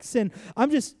works. And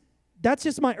that's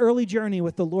just my early journey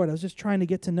with the Lord. I was just trying to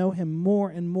get to know him more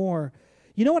and more.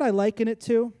 You know what I liken it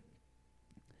to?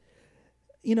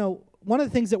 You know, one of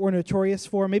the things that we're notorious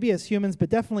for, maybe as humans, but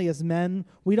definitely as men,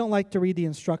 we don't like to read the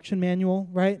instruction manual,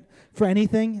 right? For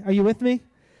anything. Are you with me?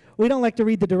 We don't like to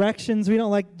read the directions. We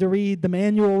don't like to read the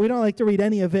manual. We don't like to read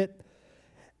any of it.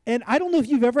 And I don't know if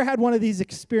you've ever had one of these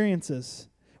experiences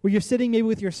where you're sitting maybe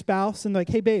with your spouse and like,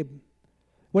 hey, babe,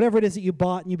 whatever it is that you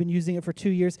bought and you've been using it for 2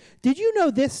 years, did you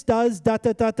know this does ... And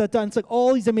it's like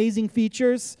all these amazing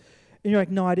features. And you're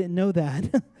like, no, I didn't know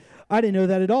that. I didn't know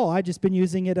that at all. I've just been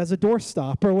using it as a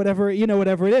doorstop or whatever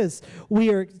it is. We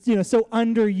are, so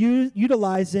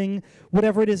underutilizing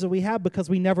whatever it is that we have because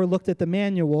we never looked at the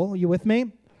manual. Are you with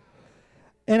me?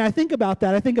 And I think about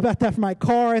that. I think about that for my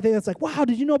car. I think it's like, wow,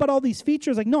 did you know about all these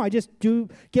features? Like, no, I just do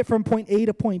get from point A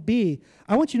to point B.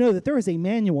 I want you to know that there is a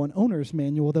manual, an owner's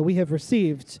manual that we have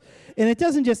received. And it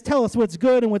doesn't just tell us what's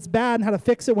good and what's bad and how to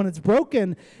fix it when it's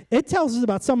broken. It tells us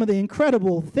about some of the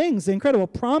incredible things, the incredible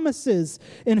promises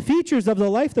and features of the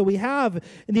life that we have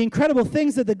and the incredible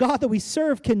things that the God that we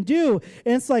serve can do.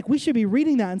 And it's like we should be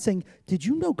reading that and saying, did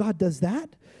you know God does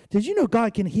that? Did you know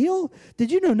God can heal?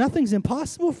 Did you know nothing's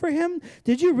impossible for him?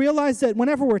 Did you realize that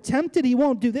whenever we're tempted, he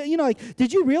won't do that?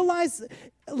 Did you realize,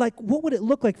 what would it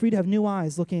look like for you to have new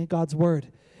eyes looking at God's word?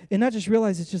 And not just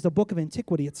realize it's just a book of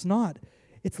antiquity. It's not.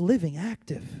 It's living,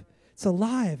 active. It's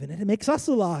alive, and it makes us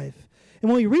alive.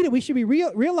 And when we read it, we should be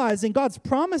realizing God's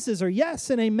promises are yes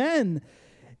and amen.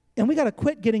 And we got to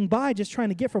quit getting by just trying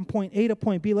to get from point A to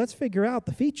point B. Let's figure out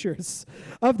the features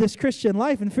of this Christian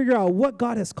life and figure out what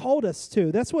God has called us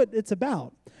to. That's what it's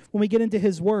about when we get into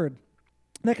his word.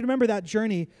 And I can remember that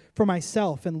journey for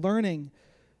myself and learning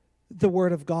the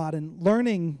word of God and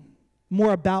learning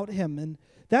more about him. And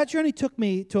that journey took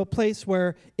me to a place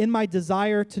where in my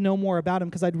desire to know more about him,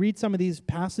 because I'd read some of these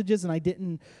passages and I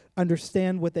didn't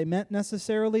understand what they meant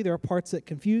necessarily. There are parts that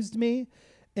confused me.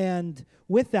 And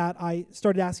with that, I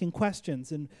started asking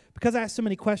questions. And because I asked so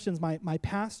many questions, my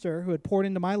pastor, who had poured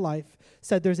into my life,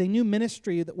 said there's a new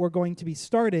ministry that we're going to be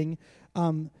starting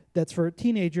that's for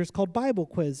teenagers called Bible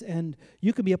Quiz. And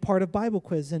you can be a part of Bible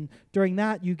Quiz. And during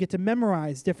that, you get to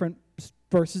memorize different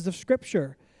verses of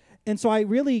Scripture. And so I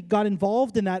really got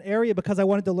involved in that area because I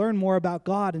wanted to learn more about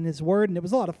God and his word. And it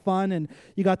was a lot of fun. And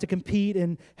you got to compete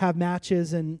and have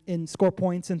matches and score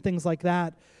points and things like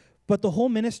that. But the whole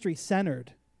ministry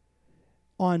centered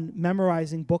on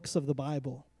memorizing books of the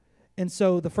Bible. And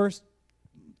so the first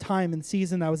time and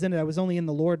season I was in it, I was only in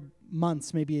the Lord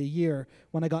months, maybe a year,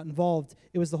 when I got involved.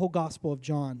 It was the whole Gospel of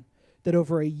John that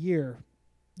over a year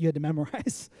you had to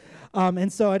memorize.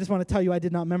 And so I just want to tell you, I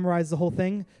did not memorize the whole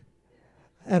thing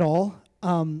at all.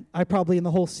 I probably in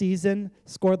the whole season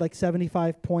scored like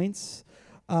 75 points,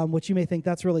 which you may think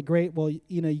that's really great. Well,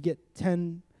 you get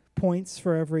 10 points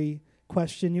for every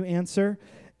question you answer.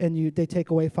 And they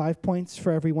take away 5 points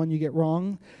for every one you get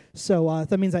wrong. So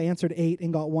that means I answered 8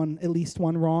 and got at least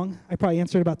one wrong. I probably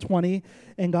answered about 20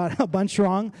 and got a bunch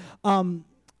wrong.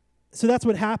 So that's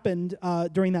what happened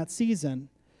during that season.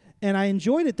 And I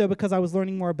enjoyed it, though, because I was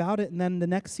learning more about it. And then the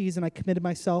next season, I committed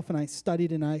myself and I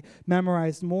studied and I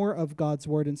memorized more of God's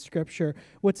word and Scripture.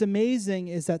 What's amazing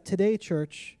is that today,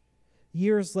 church,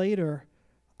 years later,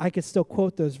 I could still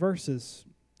quote those verses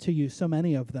to you, so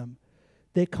many of them.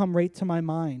 They come right to my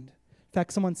mind. In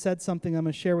fact, someone said something I'm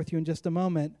going to share with you in just a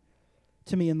moment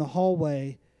to me in the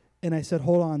hallway, and I said,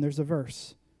 hold on, there's a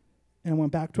verse. And I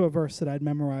went back to a verse that I'd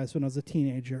memorized when I was a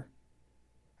teenager.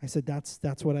 I said,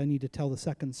 that's what I need to tell the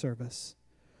second service.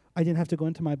 I didn't have to go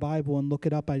into my Bible and look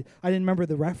it up. I didn't remember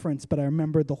the reference, but I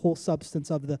remembered the whole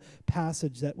substance of the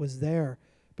passage that was there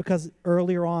because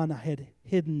earlier on I had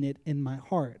hidden it in my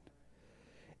heart.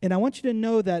 And I want you to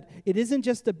know that it isn't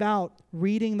just about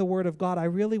reading the Word of God. I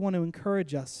really want to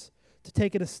encourage us to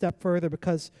take it a step further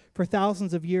because for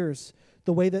thousands of years,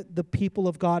 the way that the people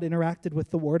of God interacted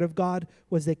with the Word of God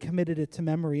was they committed it to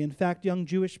memory. In fact, young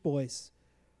Jewish boys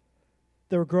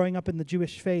that were growing up in the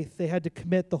Jewish faith, they had to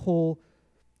commit the whole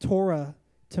Torah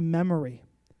to memory.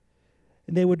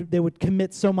 And they would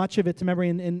commit so much of it to memory,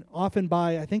 and often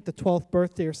by, I think, the 12th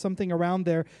birthday or something around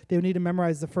there, they would need to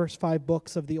memorize the first 5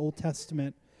 books of the Old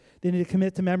Testament. They need to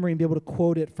commit to memory and be able to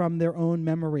quote it from their own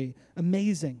memory.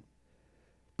 Amazing.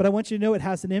 But I want you to know it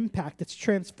has an impact. It's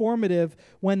transformative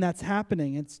when that's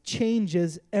happening. It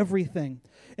changes everything.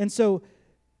 And so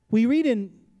we read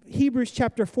in Hebrews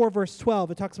chapter 4, verse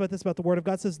 12, it talks about this about the Word of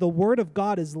God. It says, the Word of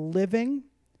God is living,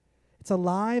 it's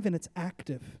alive, and it's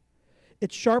active.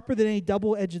 It's sharper than any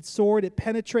double-edged sword. It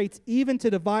penetrates even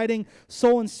to dividing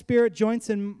soul and spirit,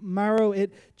 joints and marrow.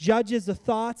 It judges the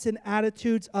thoughts and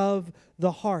attitudes of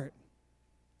the heart.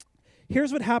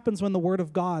 Here's what happens when the Word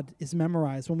of God is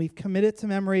memorized. When we've committed to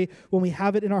memory, when we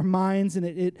have it in our minds and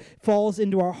it falls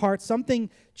into our hearts, something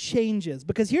changes.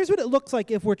 Because here's what it looks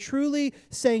like if we're truly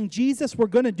saying, Jesus, we're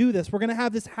going to do this. We're going to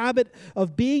have this habit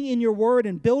of being in your Word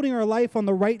and building our life on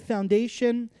the right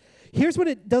foundation. Here's what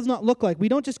it does not look like. We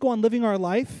don't just go on living our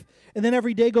life and then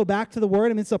every day go back to the Word. I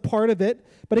mean, it's a part of it,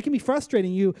 but it can be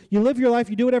frustrating. You live your life,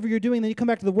 you do whatever you're doing, then you come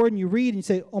back to the Word and you read and you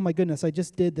say, oh my goodness, I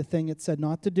just did the thing it said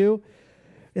not to do.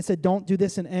 It said, don't do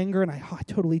this in anger, and I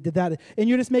totally did that. And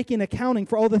you're just making an accounting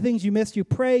for all the things you missed. You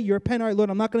pray, you repent, all right, Lord,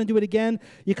 I'm not going to do it again.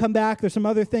 You come back, there's some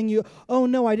other thing. Oh,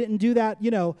 no, I didn't do that.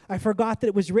 I forgot that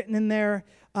it was written in there.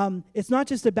 It's not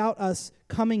just about us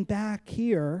coming back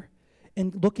here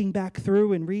and looking back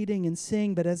through and reading and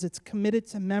seeing, but as it's committed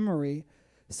to memory,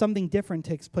 something different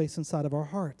takes place inside of our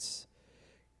hearts.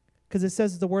 Because it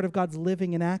says the Word of God's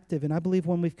living and active, and I believe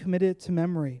when we've committed it to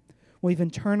memory, we've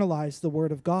internalized the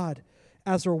Word of God,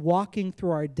 as we're walking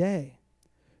through our day,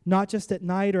 not just at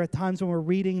night or at times when we're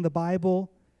reading the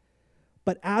Bible,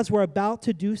 but as we're about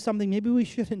to do something maybe we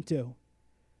shouldn't do,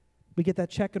 we get that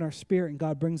check in our spirit and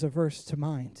God brings a verse to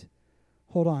mind.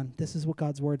 Hold on, this is what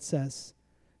God's Word says.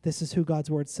 This is who God's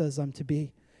Word says I'm to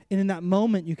be. And in that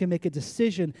moment, you can make a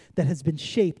decision that has been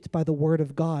shaped by the Word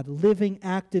of God, living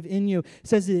active in you. It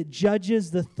says that it judges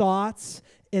the thoughts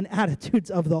and attitudes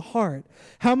of the heart.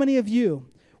 How many of you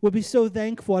would be so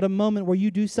thankful at a moment where you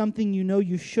do something you know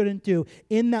you shouldn't do?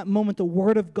 In that moment, the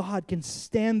Word of God can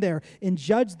stand there and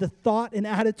judge the thought and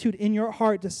attitude in your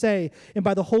heart to say, and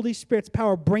by the Holy Spirit's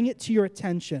power, bring it to your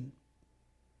attention.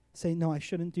 Say, no, I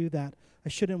shouldn't do that. I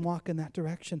shouldn't walk in that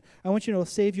direction. I want you to know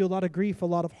it'll save you a lot of grief, a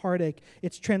lot of heartache.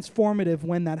 It's transformative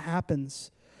when that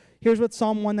happens. Here's what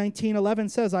Psalm 119:11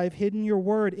 says, I have hidden your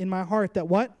word in my heart that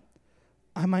what?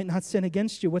 I might not sin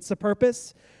against you. What's the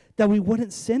purpose? That we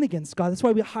wouldn't sin against God. That's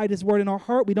why we hide His Word in our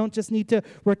heart. We don't just need to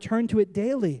return to it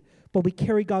daily, but we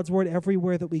carry God's Word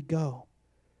everywhere that we go.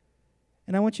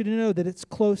 And I want you to know that it's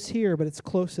close here, but it's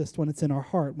closest when it's in our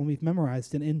heart, when we've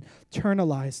memorized it and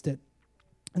internalized it.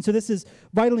 And so this is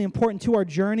vitally important to our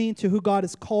journey, to who God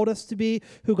has called us to be,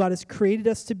 who God has created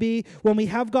us to be. When we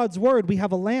have God's Word, we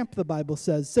have a lamp, the Bible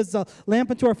says. It says a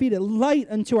lamp unto our feet, a light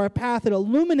unto our path. It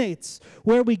illuminates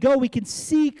where we go. We can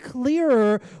see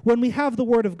clearer when we have the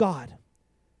Word of God.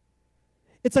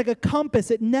 It's like a compass.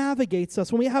 It navigates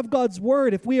us. When we have God's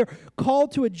Word, if we are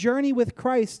called to a journey with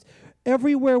Christ,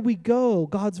 everywhere we go,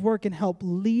 God's Word can help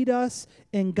lead us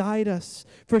and guide us.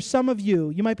 For some of you,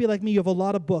 you might be like me, you have a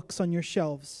lot of books on your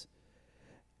shelves.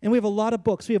 And we have a lot of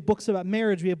books. We have books about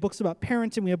marriage. We have books about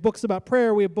parenting. We have books about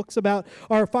prayer. We have books about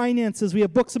our finances. We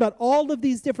have books about all of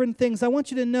these different things. I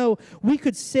want you to know we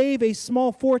could save a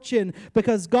small fortune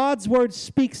because God's Word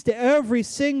speaks to every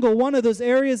single one of those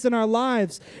areas in our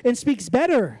lives and speaks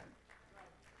better.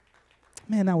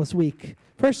 Man, that was weak.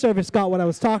 First service got what I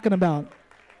was talking about.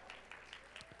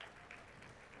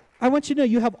 I want you to know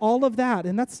you have all of that,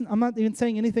 and I'm not even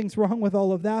saying anything's wrong with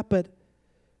all of that, but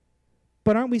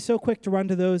aren't we so quick to run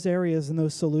to those areas and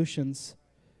those solutions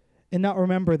and not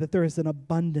remember that there is an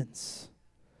abundance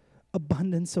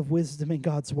of wisdom in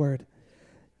God's Word?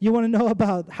 You want to know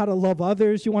about how to love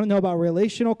others. You want to know about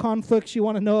relational conflicts. You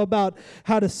want to know about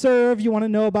how to serve. You want to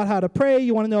know about how to pray.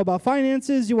 You want to know about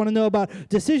finances. You want to know about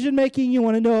decision making. You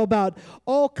want to know about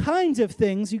all kinds of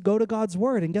things. You go to God's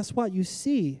Word, and guess what? You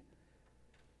see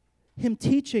Him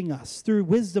teaching us through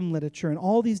wisdom literature and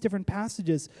all these different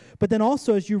passages. But then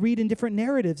also as you read in different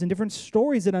narratives and different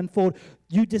stories that unfold,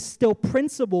 you distill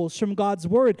principles from God's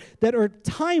Word that are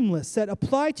timeless, that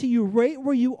apply to you right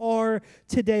where you are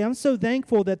today. I'm so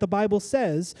thankful that the Bible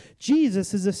says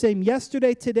Jesus is the same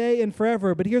yesterday, today, and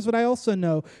forever. But here's what I also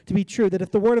know to be true, that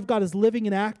if the Word of God is living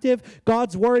and active,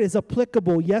 God's Word is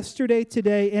applicable yesterday,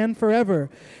 today, and forever.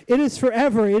 It is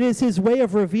forever. It is His way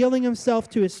of revealing Himself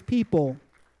to His people.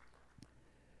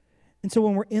 And so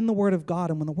when we're in the Word of God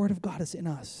and when the Word of God is in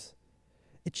us,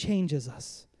 it changes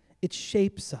us. It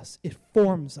shapes us. It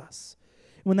forms us.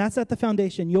 When that's at the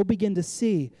foundation, you'll begin to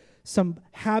see some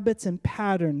habits and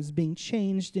patterns being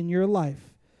changed in your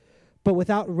life. But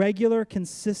without regular,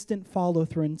 consistent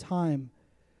follow-through in time,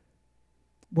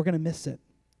 we're going to miss it.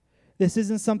 This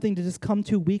isn't something to just come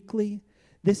to weekly.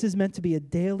 This is meant to be a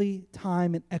daily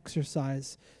time and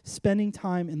exercise, spending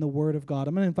time in the Word of God.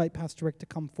 I'm going to invite Pastor Rick to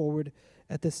come forward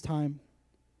at this time.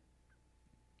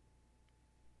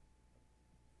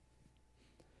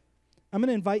 I'm going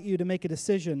to invite you to make a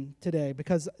decision today,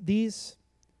 because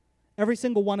every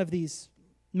single one of these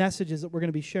messages that we're going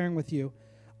to be sharing with you,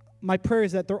 my prayer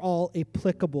is that they're all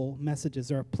applicable messages.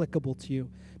 They're applicable to you.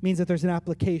 It means that there's an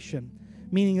application,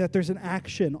 meaning that there's an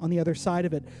action on the other side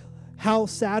of it. How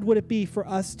sad would it be for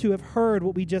us to have heard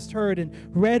what we just heard and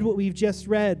read what we've just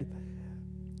read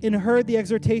and heard the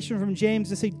exhortation from James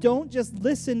to say, don't just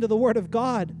listen to the Word of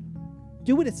God.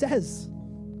 Do what it says.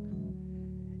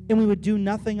 And we would do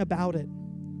nothing about it.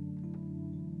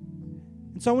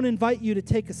 And so I want to invite you to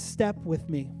take a step with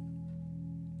me.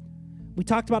 We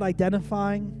talked about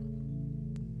identifying,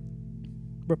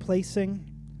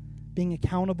 replacing, being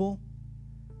accountable.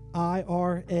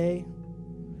 IRA.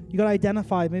 You got to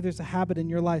identify, maybe there's a habit in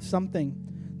your life, something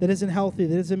that isn't healthy,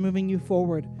 that isn't moving you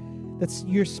forward,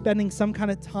 you're spending some kind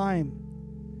of time.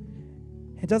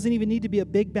 It doesn't even need to be a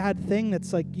big bad thing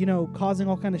that's causing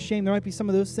all kind of shame. There might be some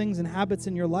of those things and habits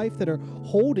in your life that are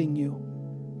holding you.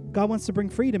 God wants to bring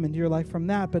freedom into your life from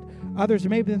that, but others, there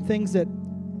may be things that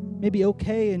may be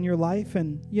okay in your life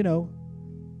and,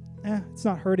 it's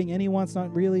not hurting anyone, it's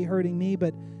not really hurting me,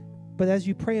 but as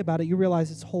you pray about it, you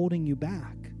realize it's holding you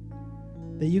back,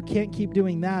 that you can't keep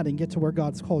doing that and get to where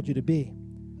God's called you to be.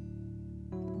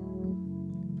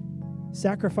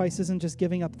 Sacrifice isn't just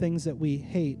giving up things that we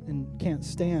hate and can't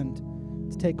stand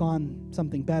to take on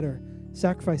something better.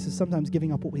 Sacrifice is sometimes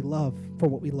giving up what we love for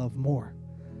what we love more.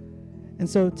 And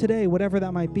so today, whatever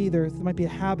that might be, there might be a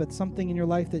habit, something in your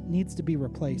life that needs to be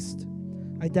replaced.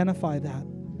 Identify that.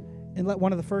 And let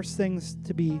one of the first things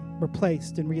to be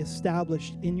replaced and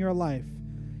reestablished in your life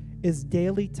is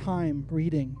daily time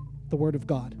reading the Word of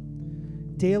God.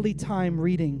 Daily time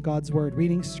reading God's Word,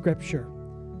 reading Scripture.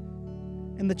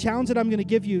 And the challenge that I'm going to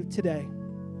give you today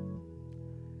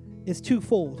is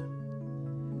twofold.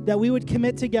 That we would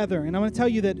commit together. And I'm going to tell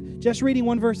you that just reading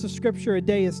one verse of Scripture a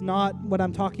day is not what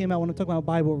I'm talking about when I'm talking about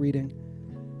Bible reading.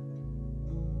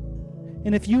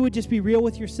 And if you would just be real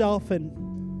with yourself, and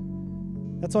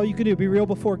that's all you can do, be real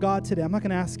before God today. I'm not going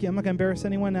to ask you, I'm not going to embarrass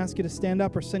anyone, ask you to stand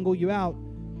up or single you out.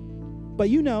 But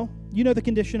you know the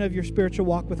condition of your spiritual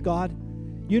walk with God.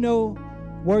 You know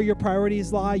where your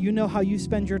priorities lie. You know how you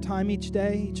spend your time each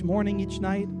day, each morning, each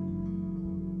night.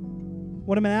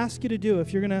 What I'm going to ask you to do,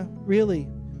 if you're going to really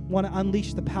want to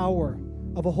unleash the power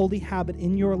of a holy habit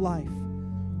in your life,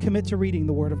 commit to reading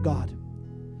the Word of God.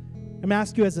 I'm going to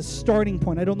ask you as a starting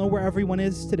point. I don't know where everyone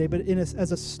is today, but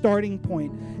as a starting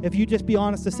point, if you just be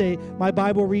honest to say, my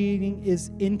Bible reading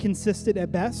is inconsistent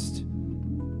at best,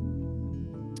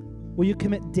 will you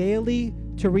commit daily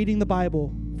to reading the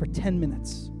Bible for 10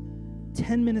 minutes?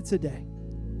 10 minutes a day.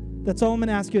 That's all I'm going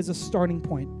to ask you as a starting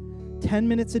point. 10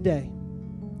 minutes a day.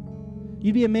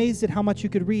 You'd be amazed at how much you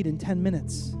could read in 10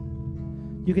 minutes.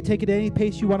 You could take it at any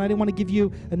pace you want. I didn't want to give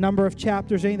you a number of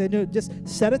chapters or anything. No, just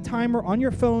set a timer on your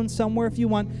phone somewhere if you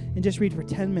want and just read for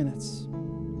 10 minutes.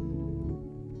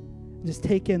 Just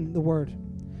take in the Word.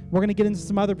 We're going to get into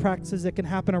some other practices that can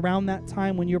happen around that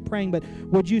time when you're praying, but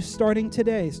would you, starting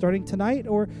today, starting tonight,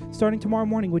 or starting tomorrow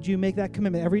morning, would you make that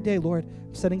commitment every day? Lord,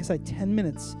 I'm setting aside 10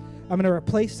 minutes. I'm going to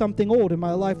replace something old in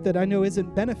my life that I know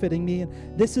isn't benefiting me,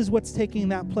 and this is what's taking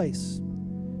that place.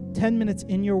 10 minutes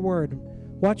in your Word.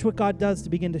 Watch what God does to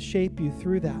begin to shape you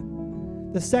through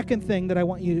that. The second thing that I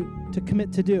want you to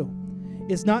commit to do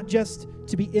is not just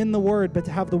to be in the Word, but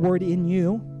to have the Word in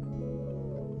you.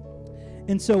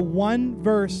 And so one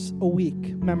verse a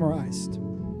week memorized.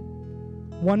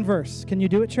 One verse. Can you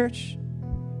do it, church?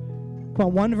 Come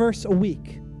on, one verse a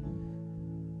week.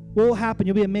 What will happen?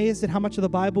 You'll be amazed at how much of the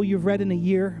Bible you've read in a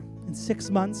year, in 6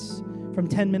 months, from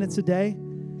 10 minutes a day.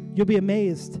 You'll be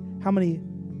amazed how many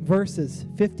verses,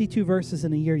 52 verses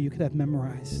in a year you could have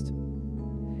memorized.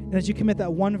 And as you commit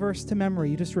that one verse to memory,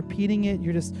 you're just repeating it,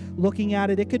 you're just looking at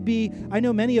it. It could be, I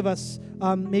know many of us,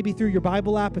 maybe through your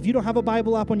Bible app. If you don't have a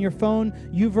Bible app on your phone,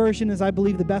 YouVersion is, I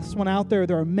believe, the best one out there.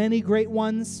 There are many great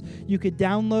ones you could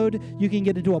download. You can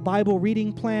get into a Bible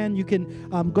reading plan. You can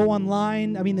go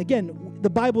online. I mean, again, the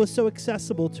Bible is so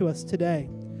accessible to us today.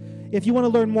 If you want to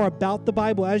learn more about the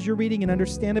Bible as you're reading and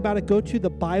understand about it, go to the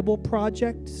Bible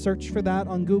Project. Search for that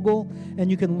on Google,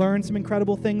 and you can learn some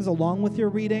incredible things along with your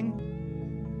reading.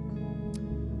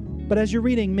 But as you're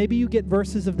reading, maybe you get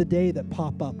verses of the day that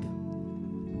pop up.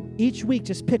 Each week,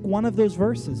 just pick one of those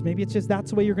verses. Maybe it's just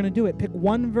that's the way you're going to do it. Pick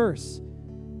one verse,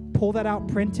 pull that out,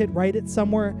 print it, write it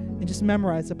somewhere, and just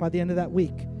memorize it by the end of that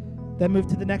week. Then move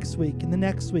to the next week and the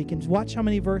next week, and watch how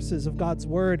many verses of God's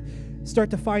Word start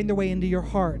to find their way into your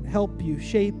heart, help you,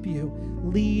 shape you,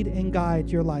 lead and guide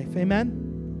your life.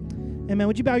 Amen? Amen.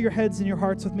 Would you bow your heads and your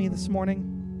hearts with me this morning?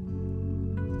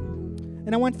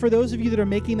 And I want, for those of you that are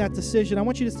making that decision, I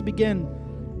want you just to begin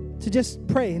to just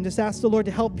pray and just ask the Lord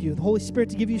to help you, the Holy Spirit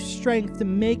to give you strength to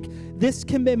make this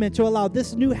commitment, to allow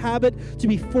this new habit to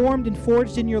be formed and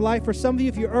forged in your life. For some of you,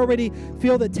 if you already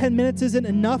feel that 10 minutes isn't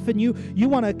enough and you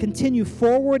want to continue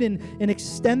forward and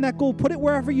extend that goal, put it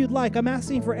wherever you'd like. I'm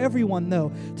asking for everyone,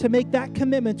 though, to make that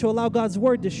commitment to allow God's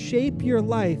Word to shape your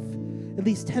life at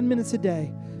least 10 minutes a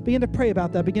day. Begin to pray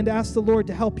about that. Begin to ask the Lord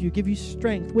to help you, give you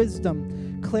strength,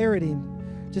 wisdom, clarity.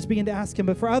 Just begin to ask Him.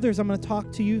 But for others, I'm going to talk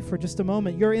to you for just a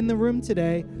moment. You're in the room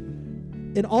today,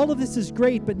 and all of this is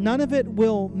great, but none of it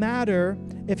will matter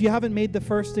if you haven't made the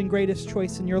first and greatest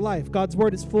choice in your life. God's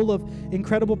Word is full of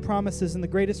incredible promises, and the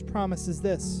greatest promise is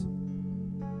this: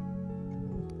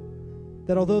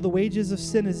 that although the wages of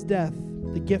sin is death,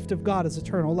 the gift of God is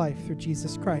eternal life through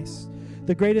Jesus Christ.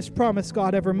 The greatest promise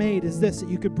God ever made is this: that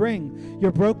you could bring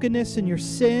your brokenness and your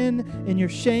sin and your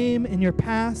shame and your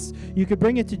past, you could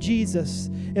bring it to Jesus.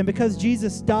 And because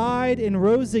Jesus died and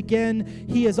rose again,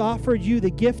 He has offered you the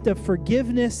gift of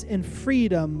forgiveness and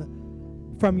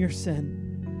freedom from your sin.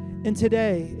 And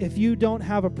today, if you don't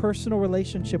have a personal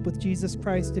relationship with Jesus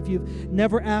Christ, if you've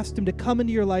never asked Him to come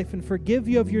into your life and forgive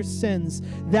you of your sins,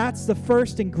 that's the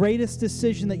first and greatest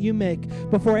decision that you make.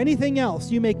 Before anything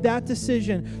else, you make that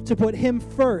decision to put Him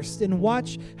first and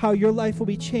watch how your life will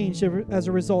be changed as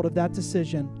a result of that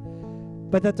decision.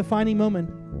 But that defining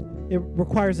moment, it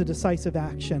requires a decisive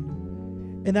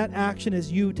action. And that action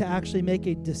is you to actually make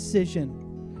a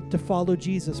decision to follow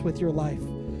Jesus with your life,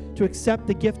 to accept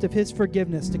the gift of His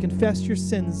forgiveness, to confess your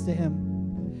sins to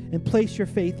Him, and place your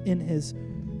faith in His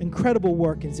incredible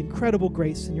work and His incredible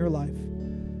grace in your life.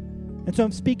 And so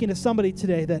I'm speaking to somebody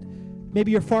today that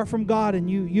maybe you're far from God and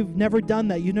you've never done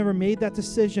that. You've never made that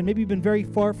decision. Maybe you've been very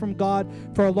far from God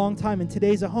for a long time, and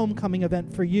today's a homecoming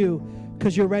event for you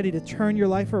because you're ready to turn your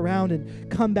life around and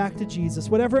come back to Jesus.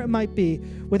 Whatever it might be,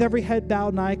 with every head bowed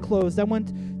and eye closed, I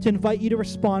want to invite you to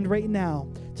respond right now,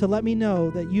 to let me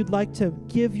know that you'd like to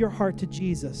give your heart to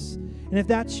Jesus. And if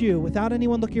that's you, without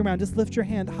anyone looking around, just lift your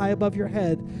hand high above your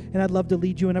head, and I'd love to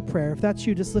lead you in a prayer. If that's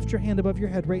you, just lift your hand above your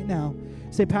head right now.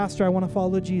 Say, Pastor, I want to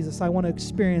follow Jesus. I want to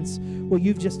experience what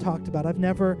you've just talked about. I've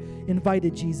never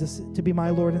invited Jesus to be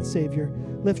my Lord and Savior.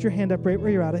 Lift your hand up right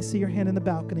where you're at. I see your hand in the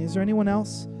balcony. Is there anyone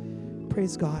else?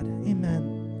 Praise God.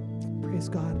 Amen. Praise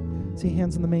God. See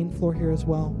hands on the main floor here as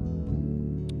well.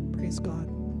 Praise God.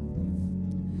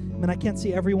 And I can't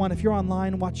see everyone. If you're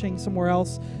online watching somewhere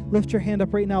else, lift your hand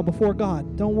up right now before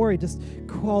God. Don't worry. Just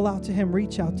call out to Him.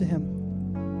 Reach out to Him.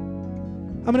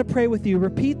 I'm going to pray with you.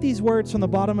 Repeat these words from the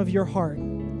bottom of your heart.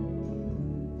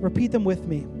 Repeat them with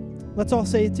me. Let's all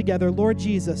say it together. Lord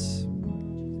Jesus,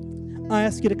 I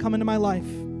ask you to come into my life.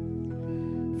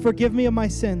 Forgive me of my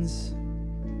sins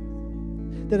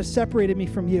that have separated me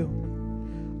from you.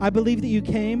 I believe that you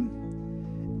came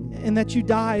and that you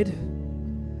died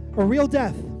a real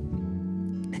death,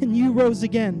 and you rose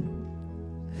again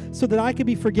so that I could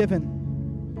be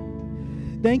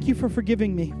forgiven. Thank you for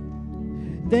forgiving me.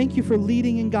 Thank you for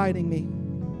leading and guiding me.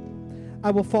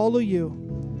 I will follow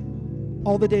you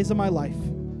all the days of my life.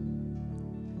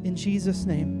 In Jesus'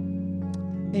 name,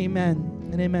 amen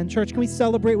and amen. Church, can we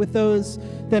celebrate with those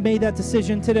that made that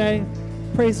decision today?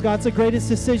 Praise God. It's the greatest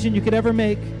decision you could ever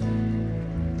make.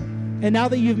 And now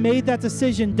that you've made that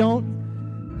decision, don't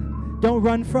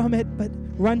run from it, but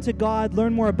run to God,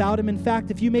 learn more about Him. In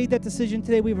fact, if you made that decision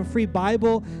today, we have a free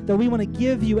Bible that we want to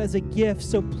give you as a gift.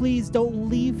 So please don't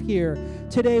leave here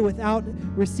today without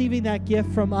receiving that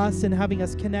gift from us and having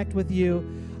us connect with you.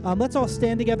 Let's all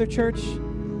stand together, church.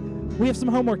 We have some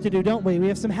homework to do, don't we? We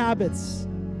have some habits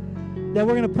that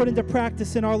we're going to put into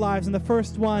practice in our lives. And the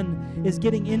first one is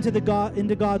getting into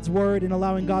God's Word and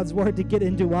allowing God's Word to get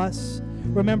into us.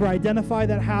 Remember, identify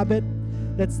that habit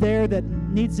that's there that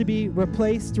needs to be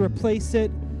replaced, to replace it,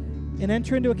 and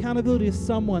enter into accountability with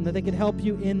someone that they can help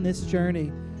you in this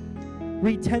journey.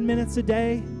 Read 10 minutes a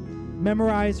day,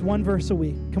 memorize one verse a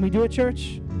week. Can we do it,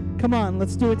 church? Come on,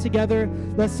 let's do it together.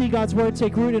 Let's see God's Word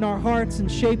take root in our hearts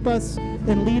and shape us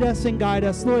and lead us and guide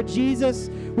us. Lord Jesus,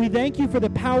 we thank you for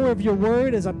the power of your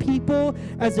Word as a people,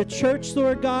 as a church,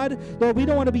 Lord God. Lord, we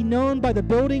don't want to be known by the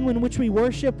building in which we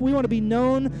worship. We want to be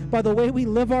known by the way we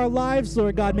live our lives,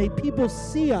 Lord God. May people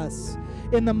see us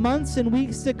in the months and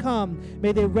weeks to come,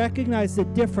 may they recognize the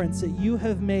difference that you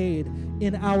have made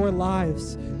in our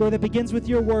lives. Lord, that begins with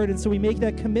your word, and so we make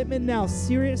that commitment now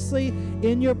seriously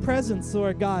in your presence,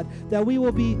 Lord God, that we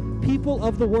will be people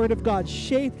of the word of God,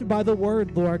 shaped by the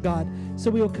word, Lord God.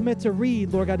 So we will commit to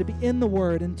read, Lord God, to be in the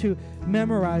word and to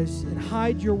memorize and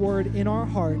hide your word in our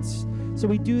hearts. So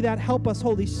we do that. Help us,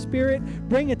 Holy Spirit.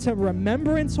 Bring it to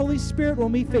remembrance, Holy Spirit,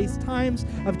 when we face times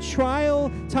of trial,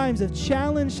 times of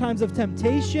challenge, times of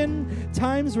temptation,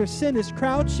 times where sin is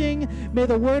crouching. May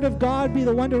the word of God be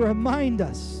the one to remind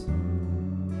us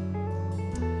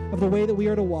of the way that we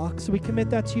are to walk. So we commit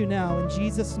that to you now. In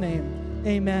Jesus' name,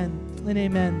 amen and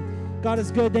amen. God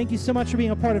is good. Thank you so much for being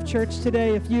a part of church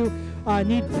today. If you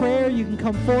need prayer, you can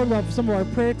come forward. We'll have some of our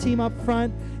prayer team up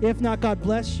front. If not, God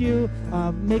bless you.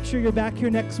 Make sure you're back here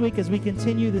next week as we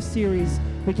continue the series.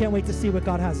 We can't wait to see what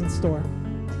God has in store.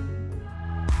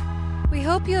 We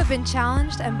hope you have been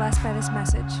challenged and blessed by this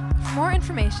message. For more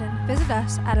information, visit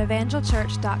us at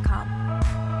evangelchurch.com.